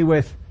blessed me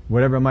with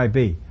whatever it might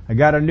be. I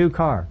got a new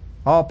car,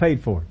 all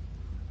paid for.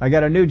 I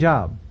got a new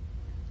job.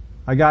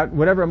 I got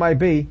whatever it might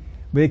be.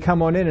 They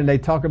come on in and they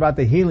talk about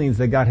the healings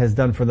that God has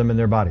done for them in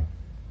their body.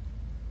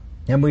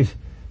 And we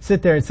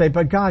sit there and say,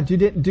 but God, you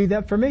didn't do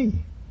that for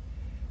me.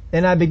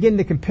 And I begin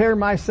to compare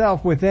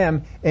myself with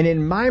them, and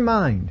in my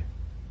mind,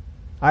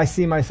 I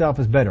see myself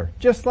as better.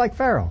 Just like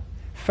Pharaoh.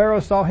 Pharaoh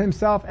saw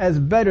himself as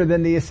better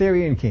than the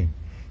Assyrian king.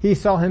 He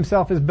saw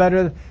himself as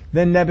better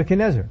than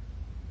Nebuchadnezzar,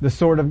 the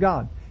sword of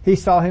God. He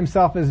saw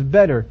himself as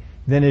better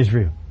than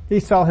Israel. He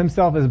saw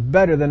himself as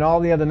better than all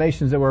the other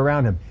nations that were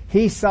around him.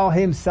 He saw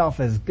himself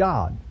as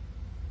God.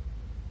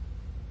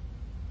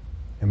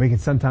 And we can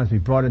sometimes be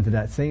brought into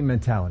that same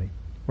mentality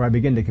where I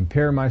begin to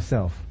compare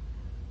myself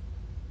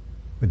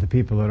with the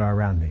people that are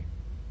around me.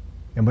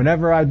 And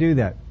whenever I do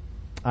that,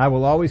 I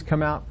will always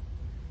come out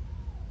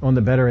on the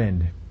better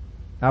end.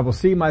 I will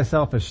see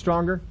myself as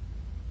stronger,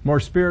 more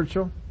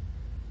spiritual,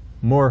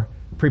 more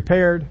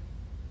prepared,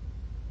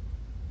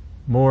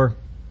 more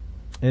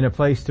in a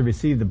place to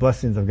receive the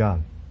blessings of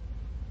God.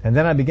 And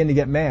then I begin to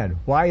get mad.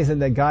 Why isn't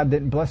that God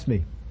didn't bless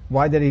me?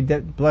 Why did He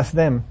bless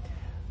them,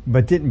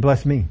 but didn't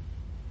bless me?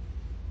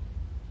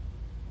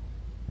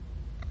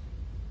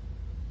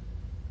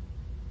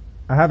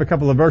 I have a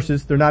couple of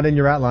verses. They're not in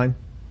your outline.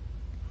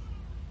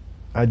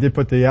 I did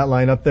put the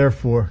outline up there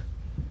for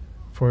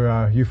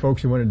you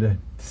folks who wanted to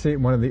see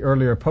one of the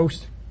earlier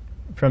posts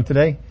from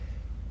today.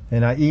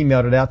 And I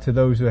emailed it out to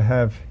those who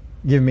have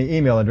given me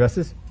email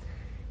addresses.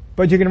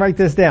 But you can write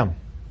this down.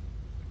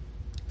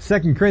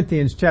 2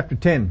 Corinthians chapter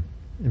 10,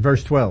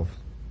 verse 12.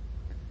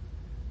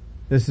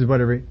 This is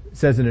what it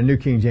says in the New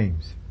King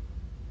James.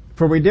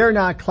 For we dare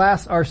not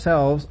class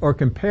ourselves or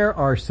compare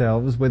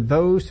ourselves with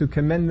those who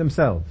commend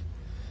themselves.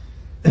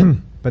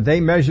 But they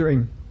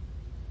measuring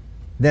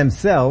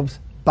themselves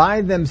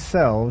by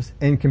themselves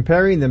and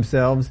comparing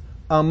themselves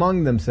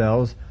among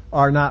themselves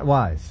are not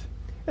wise.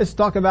 Let's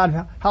talk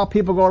about how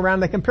people go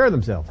around and compare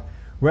themselves.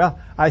 Well,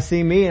 I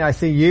see me and I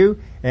see you,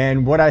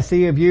 and what I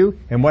see of you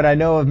and what I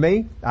know of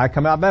me, I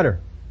come out better.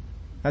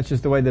 That's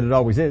just the way that it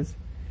always is.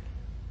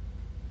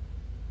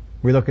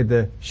 We look at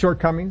the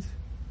shortcomings,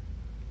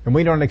 and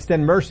we don't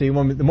extend mercy.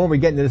 The more we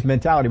get into this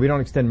mentality, we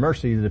don't extend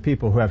mercy to the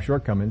people who have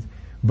shortcomings,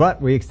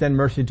 but we extend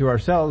mercy to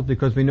ourselves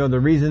because we know the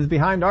reasons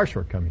behind our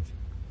shortcomings.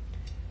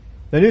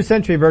 The New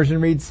Century Version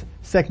reads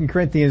 2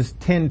 Corinthians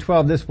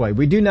 10:12 this way.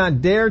 We do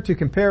not dare to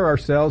compare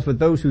ourselves with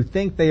those who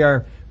think they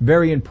are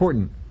very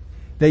important.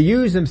 They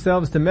use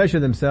themselves to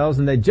measure themselves,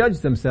 and they judge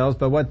themselves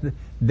by what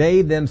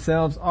they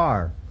themselves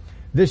are.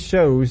 This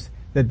shows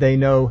that they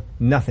know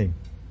nothing.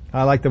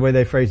 I like the way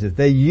they phrase it.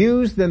 They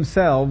use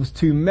themselves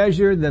to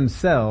measure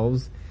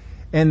themselves,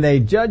 and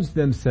they judge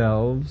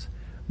themselves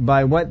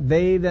by what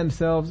they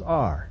themselves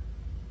are.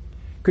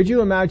 Could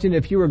you imagine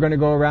if you were going to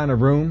go around a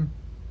room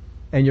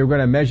and you're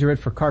going to measure it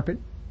for carpet,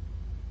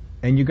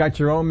 and you got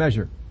your own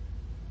measure,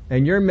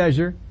 and your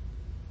measure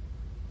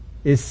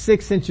is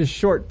 6 inches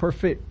short per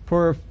foot.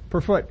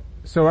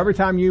 So every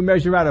time you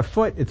measure out a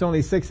foot, it's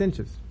only 6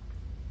 inches.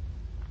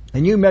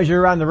 And you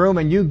measure around the room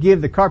and you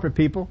give the carpet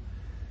people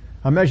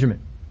a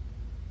measurement.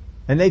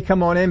 And they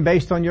come on in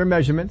based on your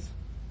measurements,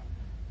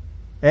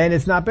 and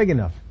it's not big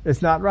enough.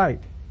 It's not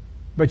right.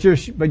 But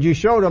you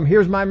showed them,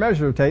 here's my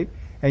measure tape,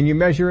 and you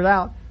measure it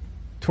out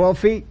 12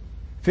 feet,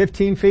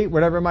 15 feet,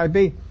 whatever it might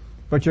be,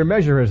 but your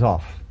measure is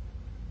off.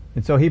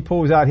 And so he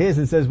pulls out his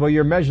and says, well,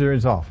 your measure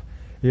is off.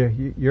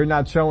 You're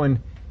not showing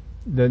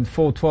the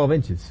full 12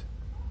 inches.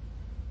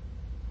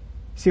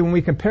 See, when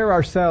we compare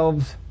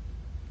ourselves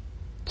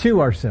to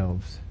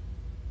ourselves,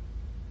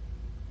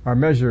 our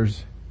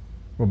measures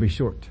will be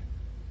short.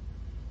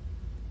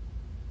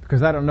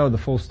 Because I don't know the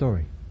full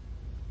story.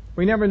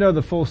 We never know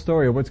the full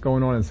story of what's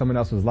going on in someone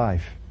else's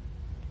life.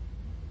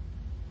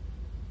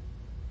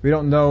 We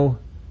don't know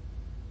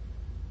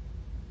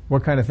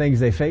what kind of things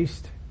they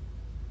faced,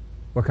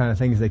 what kind of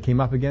things they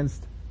came up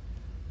against.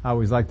 I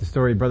always like the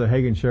story Brother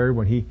Hagin shared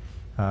when he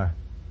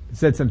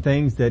said some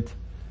things that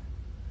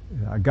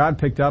God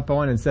picked up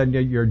on and said,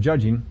 you're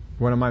judging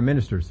one of my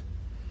ministers.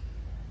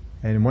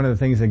 And one of the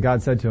things that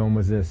God said to him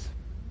was this.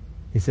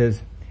 He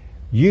says,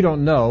 you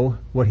don't know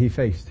what he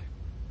faced.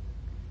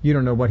 You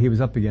don't know what he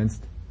was up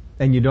against.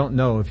 And you don't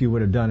know if he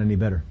would have done any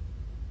better.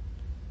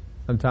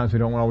 Sometimes we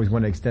don't always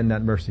want to extend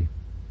that mercy.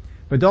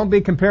 But don't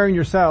be comparing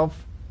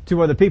yourself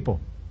to other people.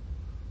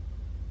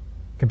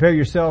 Compare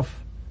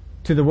yourself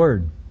to the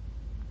Word.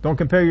 Don't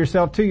compare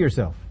yourself to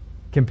yourself.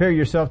 Compare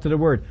yourself to the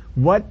Word.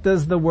 What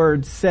does the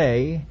Word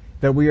say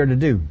that we are to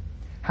do?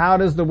 How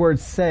does the Word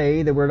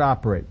say that we're to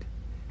operate?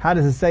 How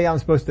does it say I'm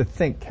supposed to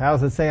think? How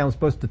does it say I'm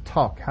supposed to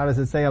talk? How does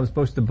it say I'm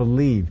supposed to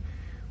believe?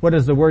 What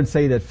does the Word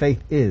say that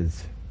faith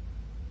is?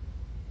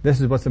 This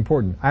is what's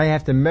important. I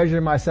have to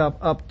measure myself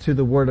up to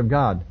the Word of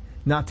God,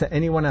 not to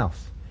anyone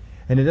else.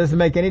 And it doesn't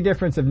make any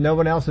difference if no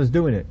one else is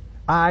doing it.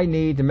 I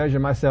need to measure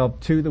myself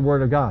to the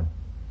Word of God.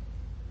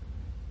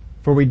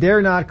 For we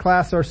dare not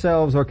class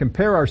ourselves or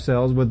compare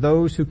ourselves with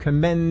those who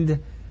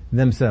commend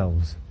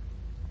themselves.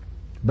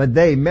 But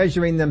they,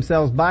 measuring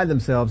themselves by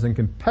themselves and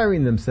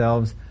comparing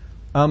themselves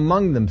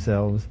among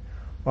themselves,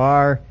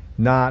 are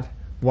not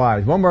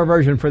wise. One more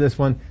version for this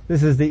one.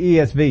 This is the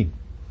ESV.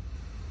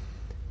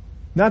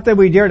 Not that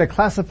we dare to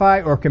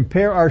classify or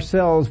compare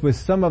ourselves with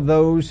some of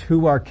those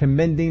who are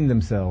commending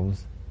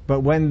themselves,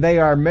 but when they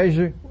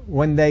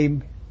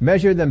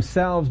measure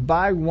themselves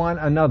by one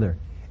another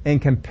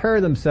and compare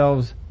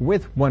themselves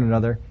with one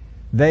another,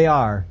 they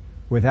are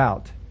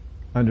without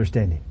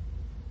understanding.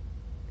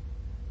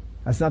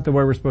 That's not the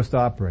way we're supposed to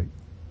operate.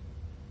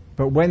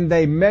 But when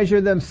they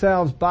measure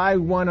themselves by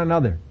one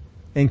another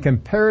and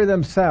compare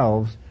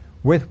themselves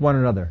with one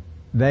another,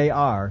 they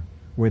are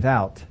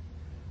without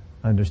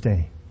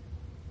understanding.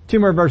 2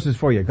 more verses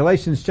for you.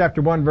 Galatians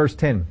chapter 1 verse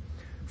 10.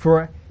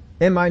 For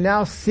am I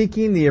now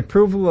seeking the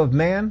approval of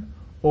man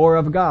or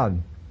of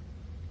God?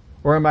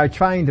 Or am I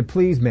trying to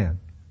please man?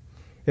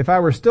 If I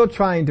were still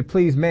trying to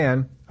please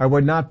man, I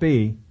would not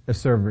be a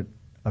servant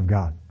of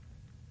God.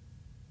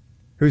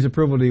 Whose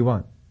approval do you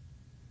want?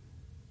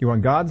 You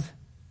want God's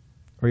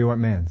or you want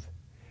man's?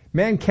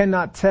 Man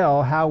cannot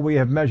tell how we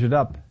have measured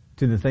up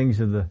to the things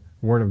of the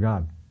Word of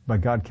God,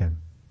 but God can.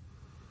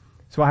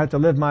 So I have to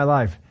live my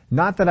life,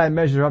 not that I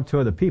measure up to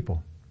other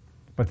people,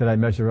 but that I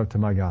measure up to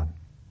my God.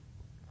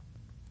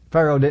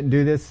 Pharaoh didn't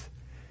do this.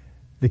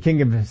 The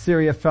king of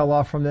Assyria fell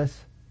off from this.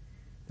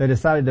 They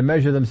decided to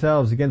measure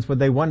themselves against what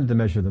they wanted to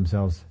measure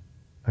themselves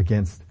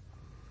against,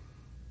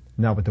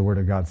 not what the Word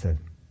of God said.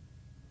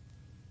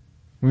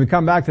 When we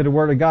come back to the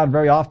Word of God,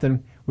 very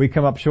often we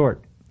come up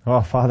short.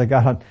 Oh, Father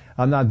God,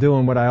 I'm not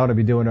doing what I ought to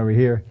be doing over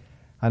here.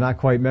 I'm not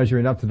quite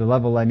measuring up to the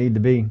level I need to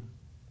be.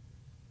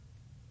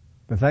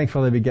 But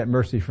thankfully we get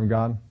mercy from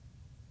God.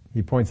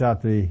 He points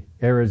out the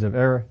areas of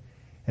error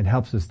and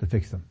helps us to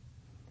fix them.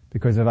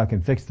 Because if I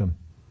can fix them,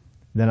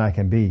 then I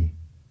can be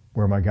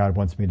where my God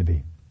wants me to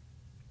be.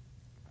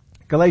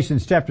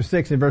 Galatians chapter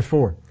 6 and verse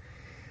 4.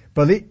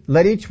 But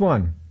let each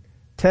one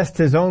test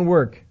his own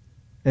work,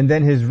 and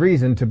then his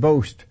reason to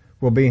boast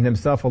will be in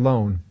himself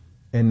alone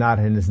and not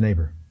in his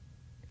neighbor.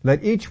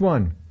 Let each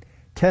one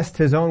test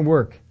his own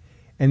work,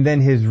 and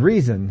then his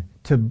reason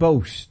to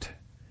boast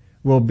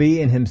will be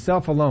in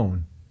himself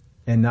alone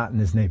and not in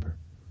his neighbor.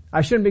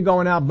 I shouldn't be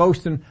going out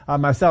boasting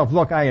on myself.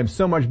 Look, I am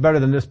so much better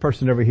than this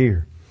person over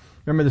here.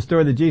 Remember the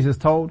story that Jesus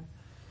told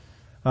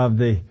of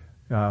the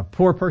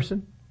poor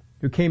person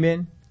who came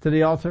in to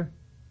the altar,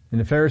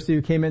 and the Pharisee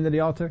who came into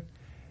the altar,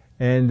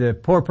 and the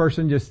poor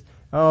person just,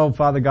 oh,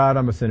 Father God,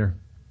 I'm a sinner.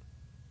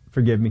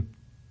 Forgive me.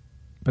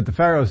 But the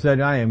Pharaoh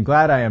said, I am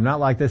glad I am not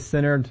like this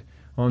sinner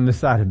on this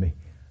side of me.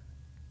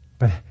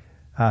 But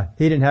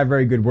he didn't have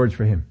very good words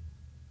for him.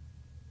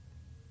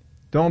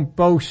 Don't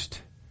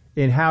boast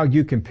in how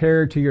you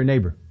compare to your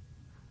neighbor.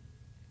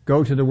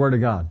 Go to the Word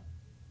of God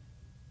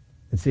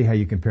and see how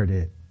you compare to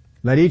it.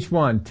 Let each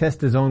one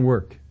test his own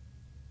work.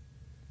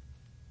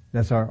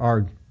 That's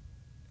our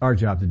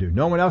job to do.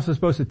 No one else is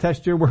supposed to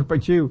test your work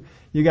but you.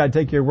 You got to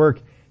take your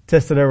work,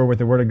 test it over with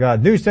the Word of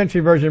God. New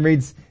Century Version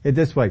reads it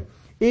this way.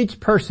 Each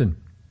person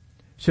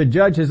should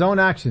judge his own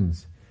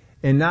actions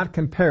and not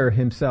compare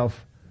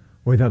himself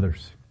with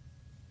others.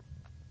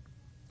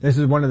 This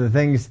is one of the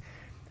things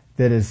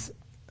that is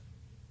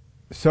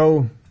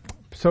so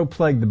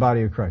plagued the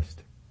body of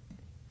Christ.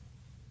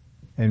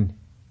 And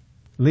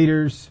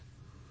leaders,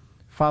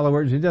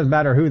 followers, it doesn't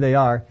matter who they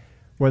are,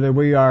 whether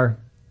we are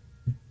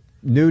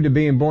new to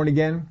being born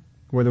again,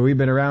 whether we've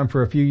been around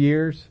for a few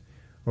years,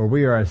 or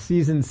we are a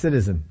seasoned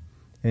citizen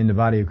in the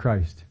body of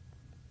Christ.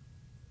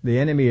 The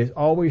enemy is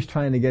always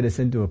trying to get us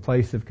into a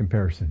place of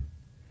comparison.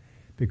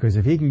 Because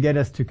if he can get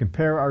us to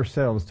compare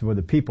ourselves to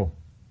other people,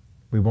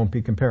 we won't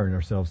be comparing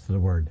ourselves to the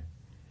Word.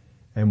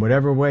 And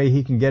whatever way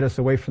he can get us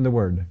away from the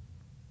Word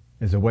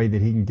is a way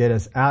that he can get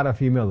us out of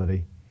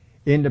humility,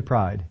 into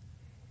pride,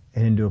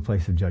 and into a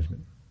place of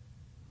judgment.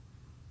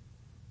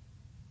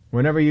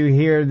 Whenever you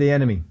hear the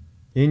enemy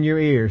in your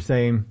ear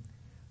saying,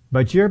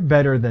 but you're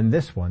better than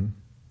this one,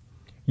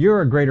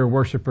 you're a greater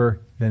worshiper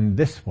than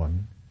this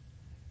one,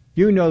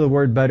 you know the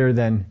Word better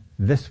than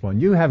this one,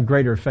 you have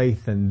greater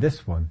faith than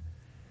this one,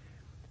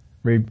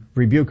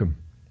 rebuke him.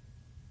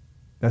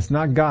 That's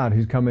not God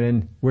who's coming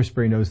in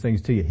whispering those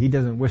things to you. He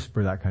doesn't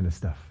whisper that kind of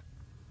stuff.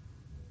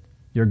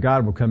 Your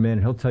God will come in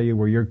and he'll tell you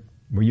where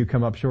you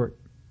come up short.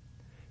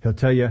 He'll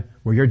tell you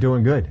where you're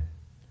doing good.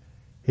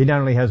 He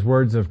not only has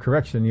words of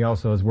correction, he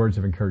also has words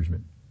of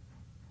encouragement.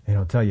 And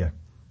he'll tell you,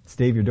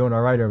 Steve, you're doing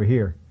all right over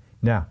here.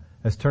 Now,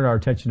 let's turn our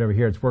attention over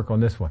here. Let's work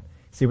on this one.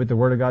 See what the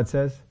Word of God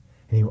says?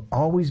 And he will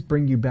always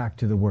bring you back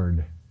to the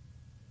Word,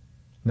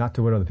 not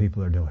to what other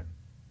people are doing.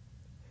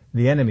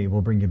 The enemy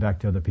will bring you back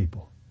to other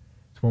people.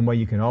 It's one way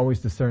you can always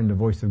discern the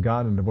voice of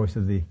God and the voice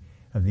of the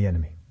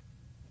enemy.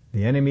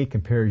 The enemy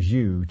compares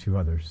you to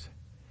others.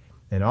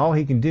 And all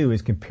he can do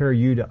is compare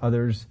you to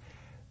others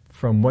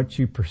from what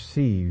you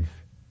perceive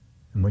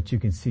and what you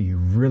can see. You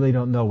really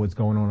don't know what's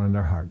going on in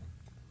their heart.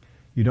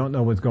 You don't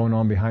know what's going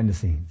on behind the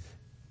scenes.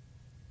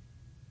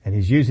 And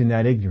he's using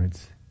that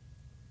ignorance,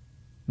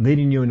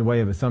 leading you in the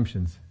way of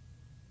assumptions,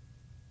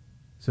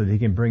 so that he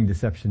can bring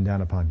deception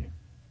down upon you.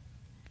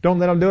 Don't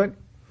let him do it.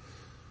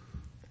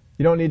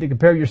 You don't need to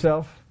compare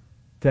yourself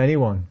to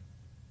anyone.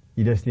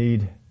 You just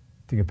need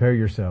to compare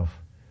yourself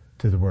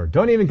to the Word.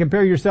 Don't even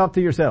compare yourself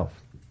to yourself.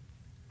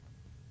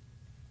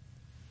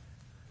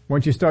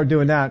 Once you start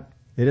doing that,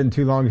 it isn't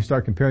too long to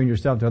start comparing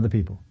yourself to other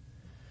people.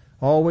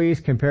 Always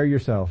compare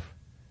yourself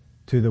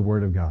to the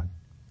Word of God.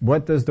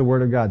 What does the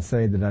Word of God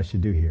say that I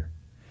should do here?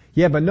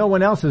 Yeah, but no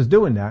one else is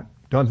doing that.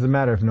 Doesn't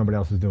matter if nobody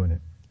else is doing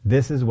it.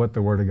 This is what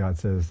the Word of God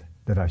says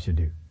that I should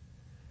do.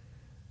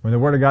 When the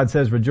Word of God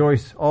says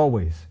rejoice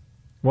always,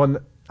 well,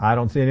 I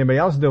don't see anybody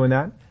else doing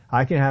that.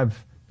 I can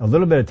have a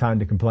little bit of time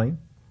to complain.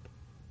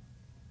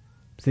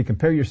 See,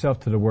 compare yourself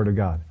to the Word of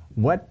God.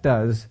 What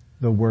does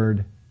the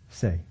Word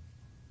say?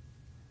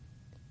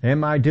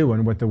 Am I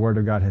doing what the Word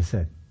of God has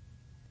said?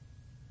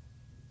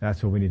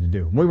 That's what we need to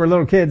do. When we were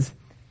little kids,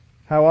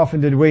 how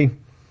often did we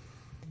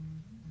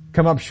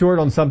come up short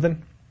on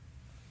something?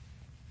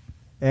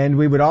 And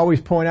we would always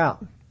point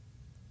out,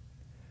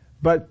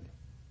 but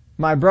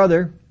my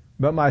brother,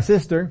 but my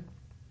sister,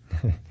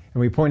 and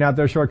we point out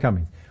their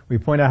shortcomings. We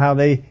point out how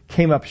they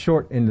came up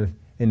short in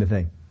the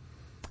thing.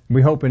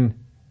 We hoping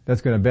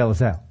that's going to bail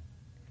us out.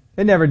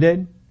 It never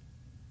did.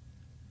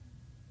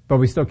 But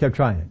we still kept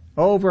trying it.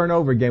 Over and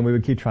over again, we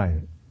would keep trying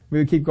it. We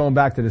would keep going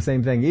back to the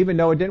same thing, even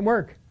though it didn't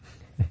work.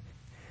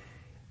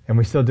 And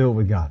we still do it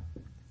with God.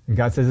 And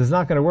God says, it's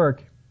not going to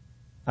work.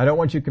 I don't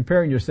want you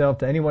comparing yourself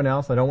to anyone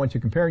else. I don't want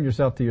you comparing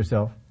yourself to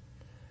yourself.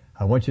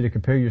 I want you to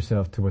compare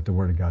yourself to what the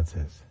Word of God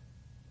says.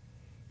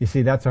 You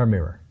see, that's our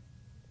mirror.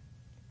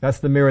 That's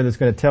the mirror that's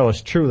going to tell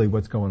us truly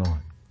what's going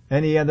on.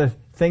 Any other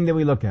thing that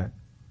we look at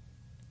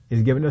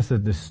is giving us a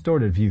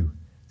distorted view.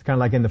 It's kind of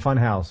like in the fun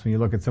house when you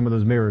look at some of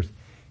those mirrors.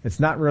 It's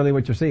not really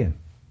what you're seeing.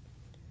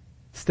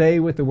 Stay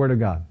with the Word of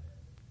God.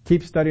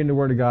 Keep studying the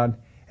Word of God.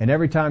 And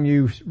every time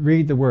you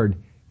read the Word,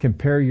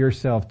 compare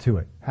yourself to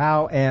it.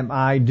 How am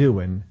I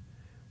doing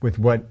with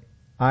what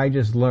I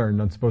just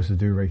learned I'm supposed to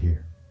do right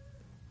here?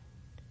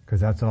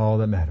 Because that's all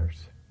that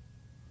matters.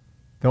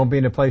 Don't be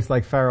in a place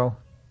like Pharaoh,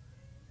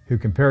 who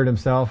compared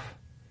himself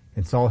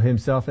and saw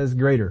himself as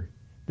greater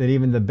than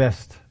even the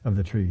best of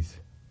the trees.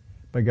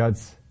 By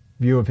God's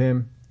view of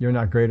him, you're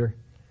not greater.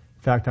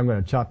 In fact, I'm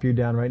going to chop you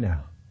down right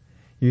now.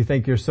 You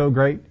think you're so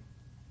great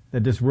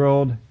that this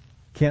world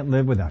can't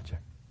live without you.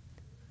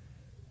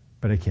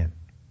 But it can.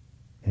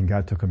 And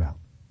God took him out.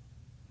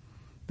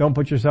 Don't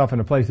put yourself in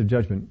a place of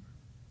judgment.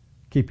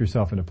 Keep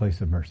yourself in a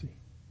place of mercy.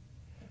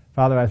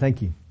 Father, I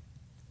thank you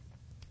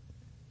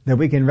that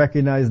we can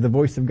recognize the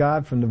voice of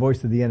God from the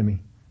voice of the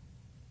enemy.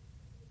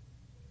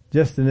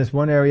 Just in this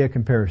one area of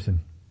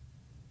comparison,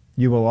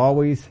 you will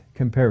always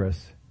compare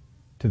us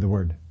to the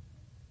Word.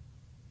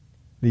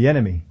 The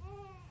enemy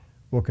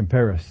will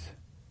compare us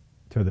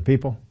to other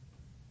people.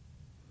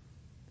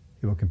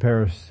 He will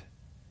compare us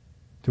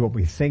to what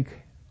we think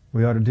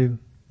we ought to do.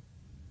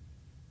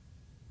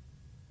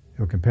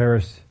 He will compare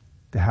us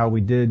to how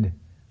we did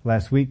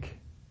last week.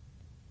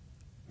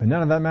 But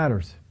none of that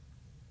matters.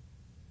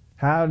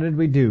 How did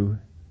we do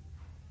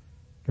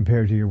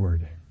compared to your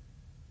Word?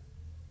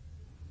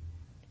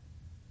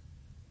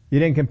 You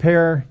didn't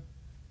compare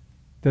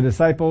the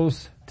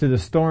disciples to the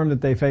storm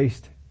that they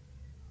faced.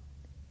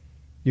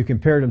 You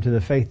compared them to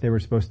the faith they were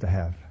supposed to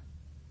have.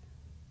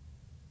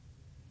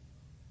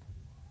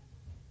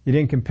 You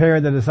didn't compare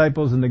the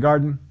disciples in the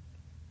garden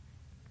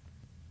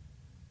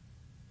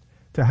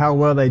to how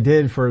well they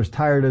did for as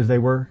tired as they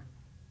were.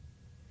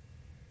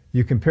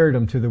 You compared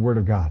them to the Word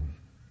of God.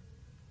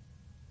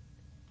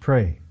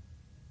 Pray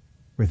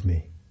with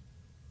me.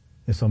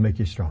 This will make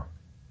you strong.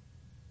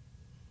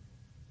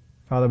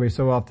 Father, we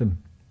so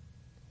often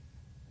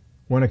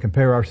want to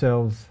compare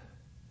ourselves,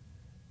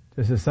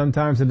 just as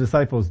sometimes the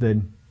disciples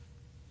did.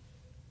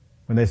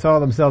 When they saw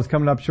themselves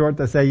coming up short,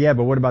 they say, yeah,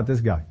 but what about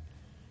this guy?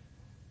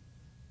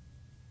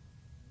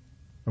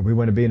 But we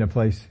want to be in a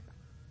place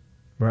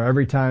where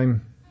every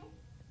time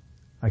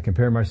I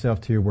compare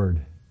myself to your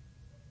Word,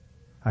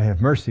 I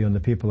have mercy on the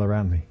people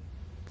around me.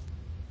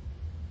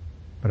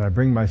 But I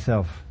bring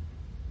myself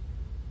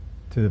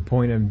to the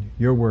point of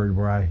your Word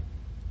where I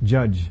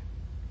judge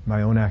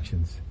my own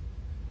actions.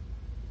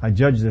 I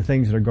judge the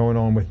things that are going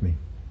on with me.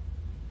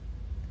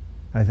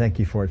 I thank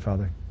you for it,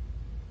 Father.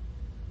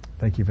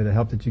 Thank you for the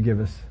help that you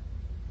give us.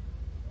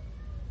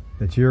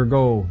 That your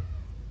goal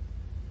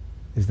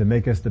is to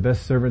make us the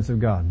best servants of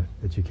God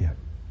that you can.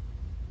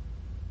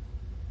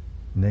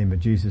 In the name of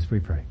Jesus we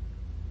pray.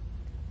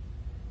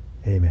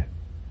 Amen.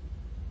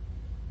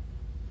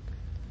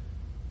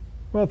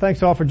 Well,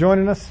 thanks all for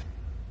joining us.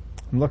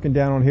 I'm looking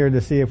down on here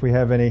to see if we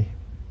have any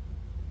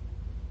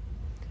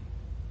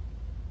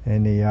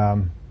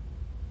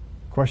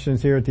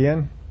questions here at the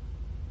end.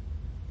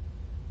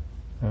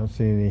 I don't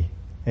see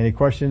any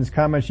questions,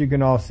 comments. You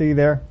can all see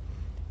there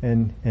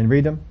and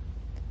read them.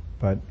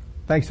 But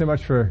thanks so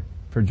much for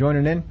for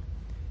joining in.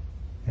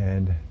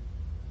 And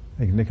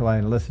thank Nikolai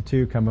and Alyssa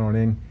too, coming on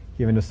in,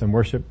 giving us some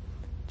worship,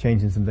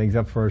 changing some things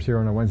up for us here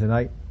on a Wednesday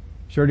night.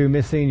 Sure do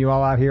miss seeing you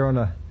all out here on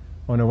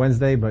a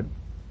Wednesday, but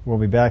we'll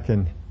be back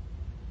and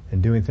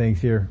doing things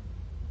here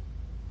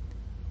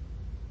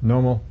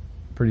normal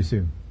pretty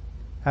soon.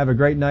 Have a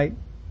great night,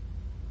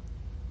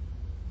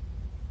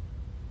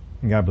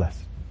 and God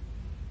bless.